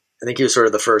I think he was sort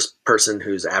of the first person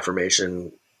whose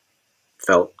affirmation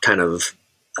felt kind of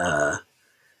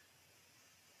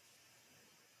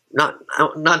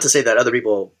not to say that other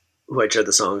people who I shared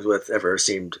the songs with ever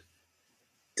seemed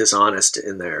dishonest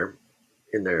in their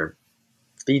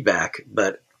feedback,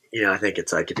 but I think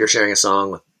it's like if you're sharing a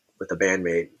song with a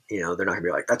bandmate, they're not gonna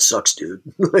be like, that sucks, dude.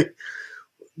 Like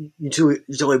you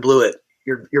totally blew it.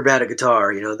 You're bad at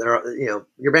guitar. Your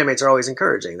bandmates are always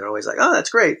encouraging. They're always like, oh, that's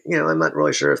great. I'm not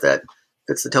really sure if that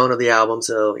fits the tone of the album,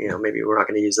 so maybe we're not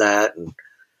going to use that.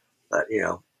 But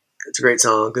it's a great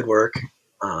song, good work.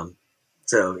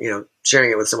 So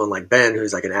sharing it with someone like Ben,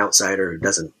 who's like an outsider who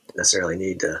doesn't necessarily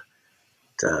need to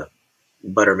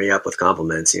butter me up with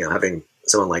compliments, having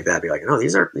someone like that be like, no,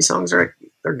 these songs they're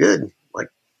good. Like,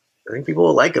 I think people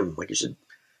will like them. Like, you should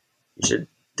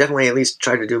definitely at least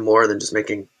try to do more than just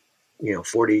making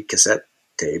 40 cassette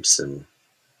tapes. And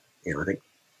I think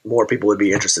more people would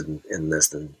be interested in this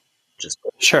than just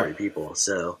 40 people.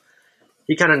 So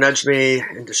he kind of nudged me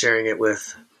into sharing it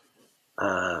with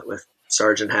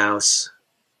Sargent House.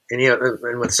 And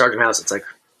and with Sargent House, it's like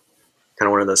kind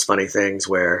of one of those funny things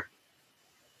where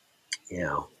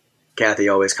Kathy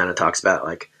always kind of talks about,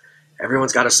 like,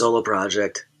 everyone's got a solo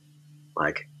project.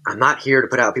 Like, I'm not here to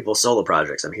put out people's solo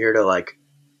projects. I'm here to, like,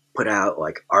 put out,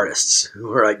 like, artists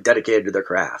who are, like, dedicated to their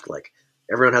craft. Like,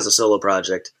 everyone has a solo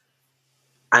project.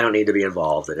 I don't need to be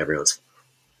involved in everyone's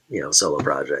solo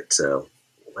project. So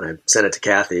when I sent it to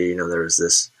Kathy, there was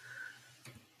this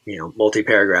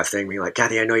multi-paragraph thing being like,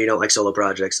 Kathy, I know you don't like solo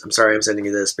projects. I'm sorry I'm sending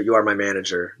you this, but you are my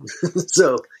manager.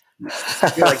 So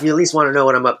you're like, you at least want to know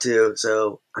what I'm up to.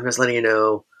 So I'm just letting you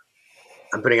know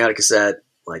I'm putting out a cassette.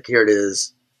 Like, here it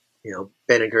is.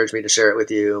 Ben encouraged me to share it with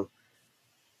you.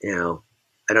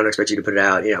 I don't expect you to put it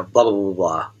out, blah, blah, blah, blah,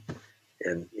 blah.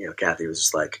 And, Kathy was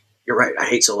just like, you're right. I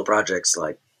hate solo projects.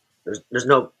 Like, there's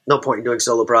no point in doing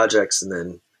solo projects. And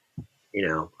then,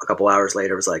 a couple hours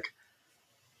later, it was like,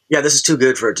 yeah, this is too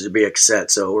good for it to be a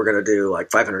cassette, so we're going to do like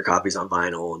 500 copies on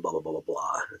vinyl and blah, blah, blah, blah,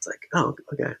 blah. It's like, oh,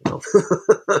 okay. Well,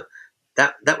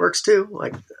 that works too.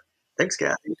 Like, thanks,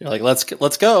 Kathy. You're like, let's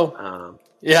go.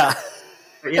 Yeah.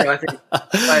 I think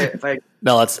if I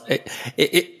no, it's I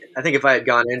think if I had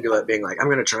gone into it being like, I'm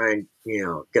going to try and,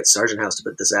 get Sargent House to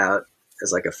put this out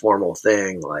as like a formal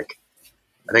thing, like,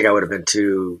 I think I would have been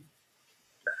too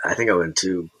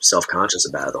self-conscious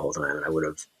about it the whole time. And I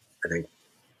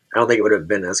don't think it would have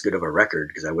been as good of a record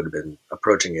because I would have been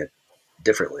approaching it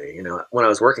differently. When I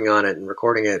was working on it and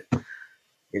recording it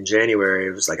in January,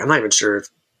 it was like, I'm not even sure if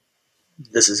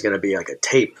this is going to be like a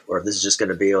tape or if this is just going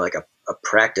to be like a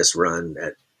practice run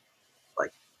at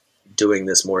like doing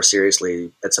this more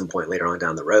seriously at some point later on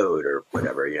down the road or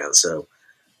whatever, So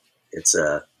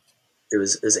it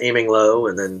was aiming low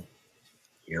and then,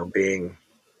 being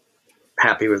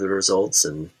happy with the results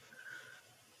and,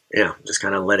 just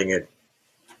kind of letting it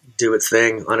do its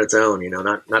thing on its own,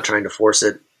 not trying to force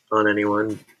it on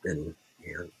anyone and,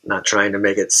 not trying to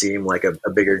make it seem like a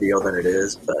bigger deal than it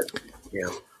is, but,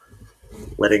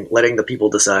 letting the people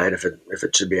decide if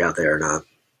it should be out there or not.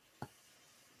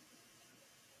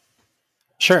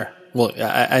 Sure. Well,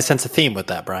 I sense a theme with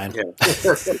that, Brian. Yeah.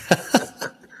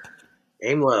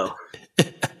 Aim low.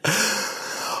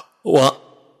 Well,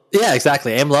 yeah,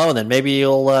 exactly. Aim low, and then maybe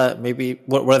you'll what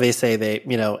do they say? They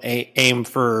aim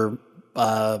for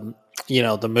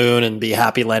the moon and be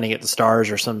happy landing at the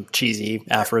stars or some cheesy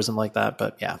aphorism like that.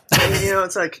 But yeah,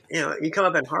 it's like you come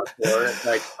up in hardcore. It's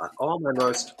like all my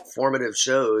most formative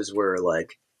shows were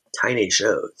like tiny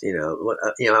shows.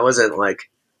 I wasn't like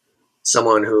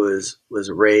someone who was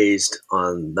raised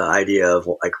on the idea of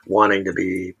like wanting to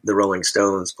be the Rolling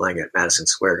Stones playing at Madison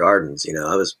Square Gardens.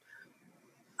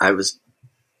 I was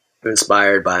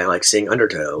inspired by like seeing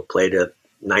Undertow play to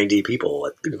 90 people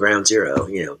at Ground Zero,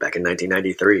 back in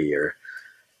 1993, or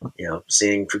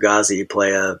seeing Fugazi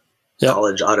play a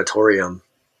college auditorium,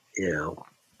 on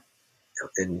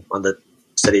the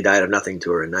Steady Diet of Nothing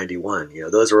tour in 91.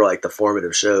 Those were like the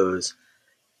formative shows,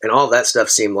 and all that stuff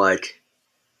seemed like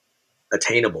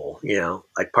attainable.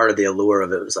 Like part of the allure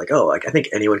of it was like, oh, like I think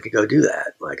anyone could go do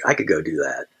that. Like I could go do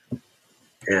that,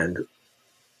 and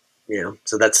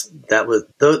so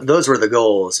those were the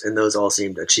goals, and those all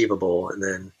seemed achievable. And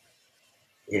then,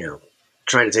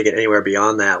 trying to take it anywhere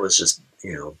beyond that was just,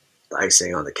 the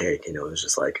icing on the cake. It was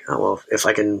just like, oh, well, if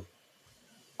I can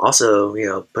also,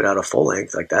 put out a full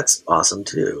length, like that's awesome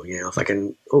too. If I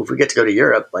can, if we get to go to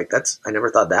Europe, like I never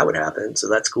thought that would happen. So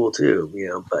that's cool too,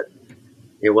 but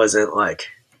it wasn't like,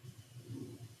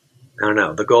 I don't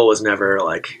know. The goal was never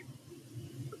like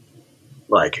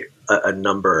a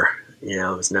number,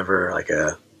 it was never like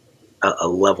a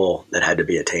level that had to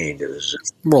be attained. It was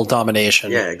just world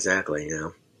domination. Yeah, exactly.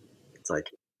 It's like,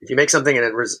 if you make something and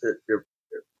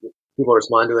people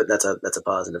respond to it, that's a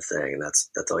positive thing, and that's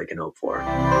all you can hope for.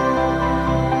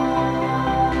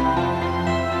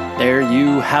 There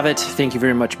you have it. Thank you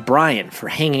very much, Brian, for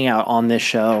hanging out on this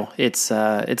show. It's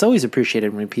always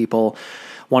appreciated when people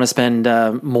want to spend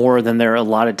more than their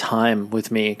allotted time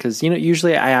with me, because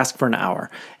usually I ask for an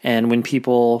hour, and when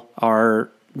people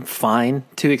are fine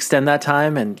to extend that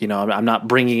time, and I'm not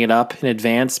bringing it up in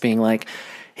advance, being like,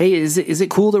 hey, is it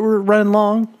cool that we're running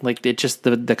long? Like, it just,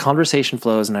 the conversation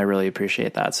flows, and I really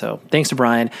appreciate that. So thanks to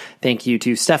Brian. Thank you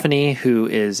to Stephanie, who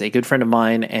is a good friend of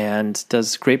mine and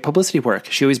does great publicity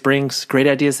work. She always brings great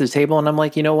ideas to the table, and I'm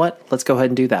like, you know what? Let's go ahead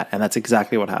and do that. And that's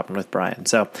exactly what happened with Brian.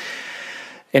 So,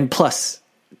 and plus,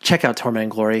 check out Torment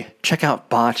and Glory, check out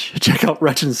Botch, check out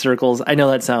Wretch in Circles. I know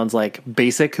that sounds like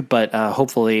basic, but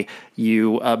hopefully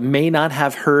you may not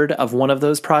have heard of one of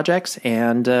those projects,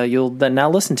 and you'll then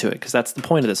now listen to it, because that's the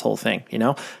point of this whole thing.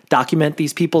 Document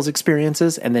these people's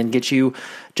experiences and then get you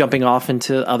jumping off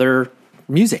into other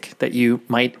music that you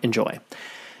might enjoy.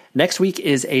 Next week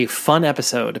is a fun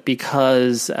episode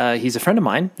because he's a friend of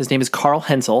mine. His name is Carl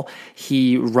Hensel.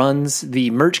 He runs the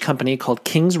merch company called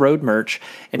Kings Road Merch,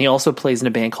 and he also plays in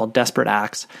a band called Desperate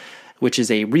Acts, which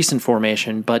is a recent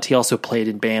formation, but he also played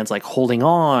in bands like Holding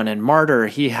On and Martyr.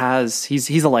 He's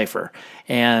a lifer.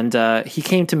 And he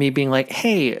came to me being like,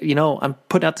 hey, I'm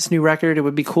putting out this new record. It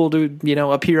would be cool to,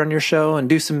 appear on your show and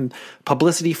do some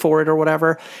publicity for it or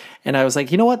whatever. And I was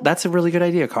like, you know what? That's a really good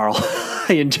idea, Carl.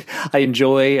 I've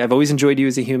always enjoyed you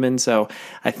as a human. So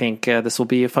I think this will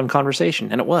be a fun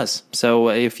conversation. And it was. So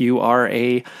if you are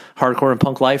a hardcore and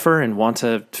punk lifer and want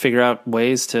to figure out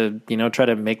ways to, try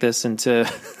to make this into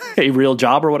a real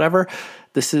job or whatever,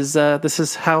 this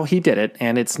is how he did it.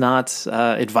 And it's not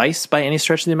advice by any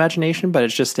stretch of the imagination, but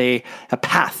it's just a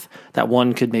path that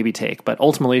one could maybe take. But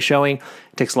ultimately showing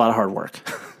it takes a lot of hard work.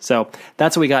 So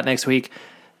that's what we got next week.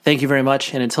 Thank you very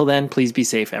much. And until then, please be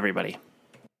safe, everybody.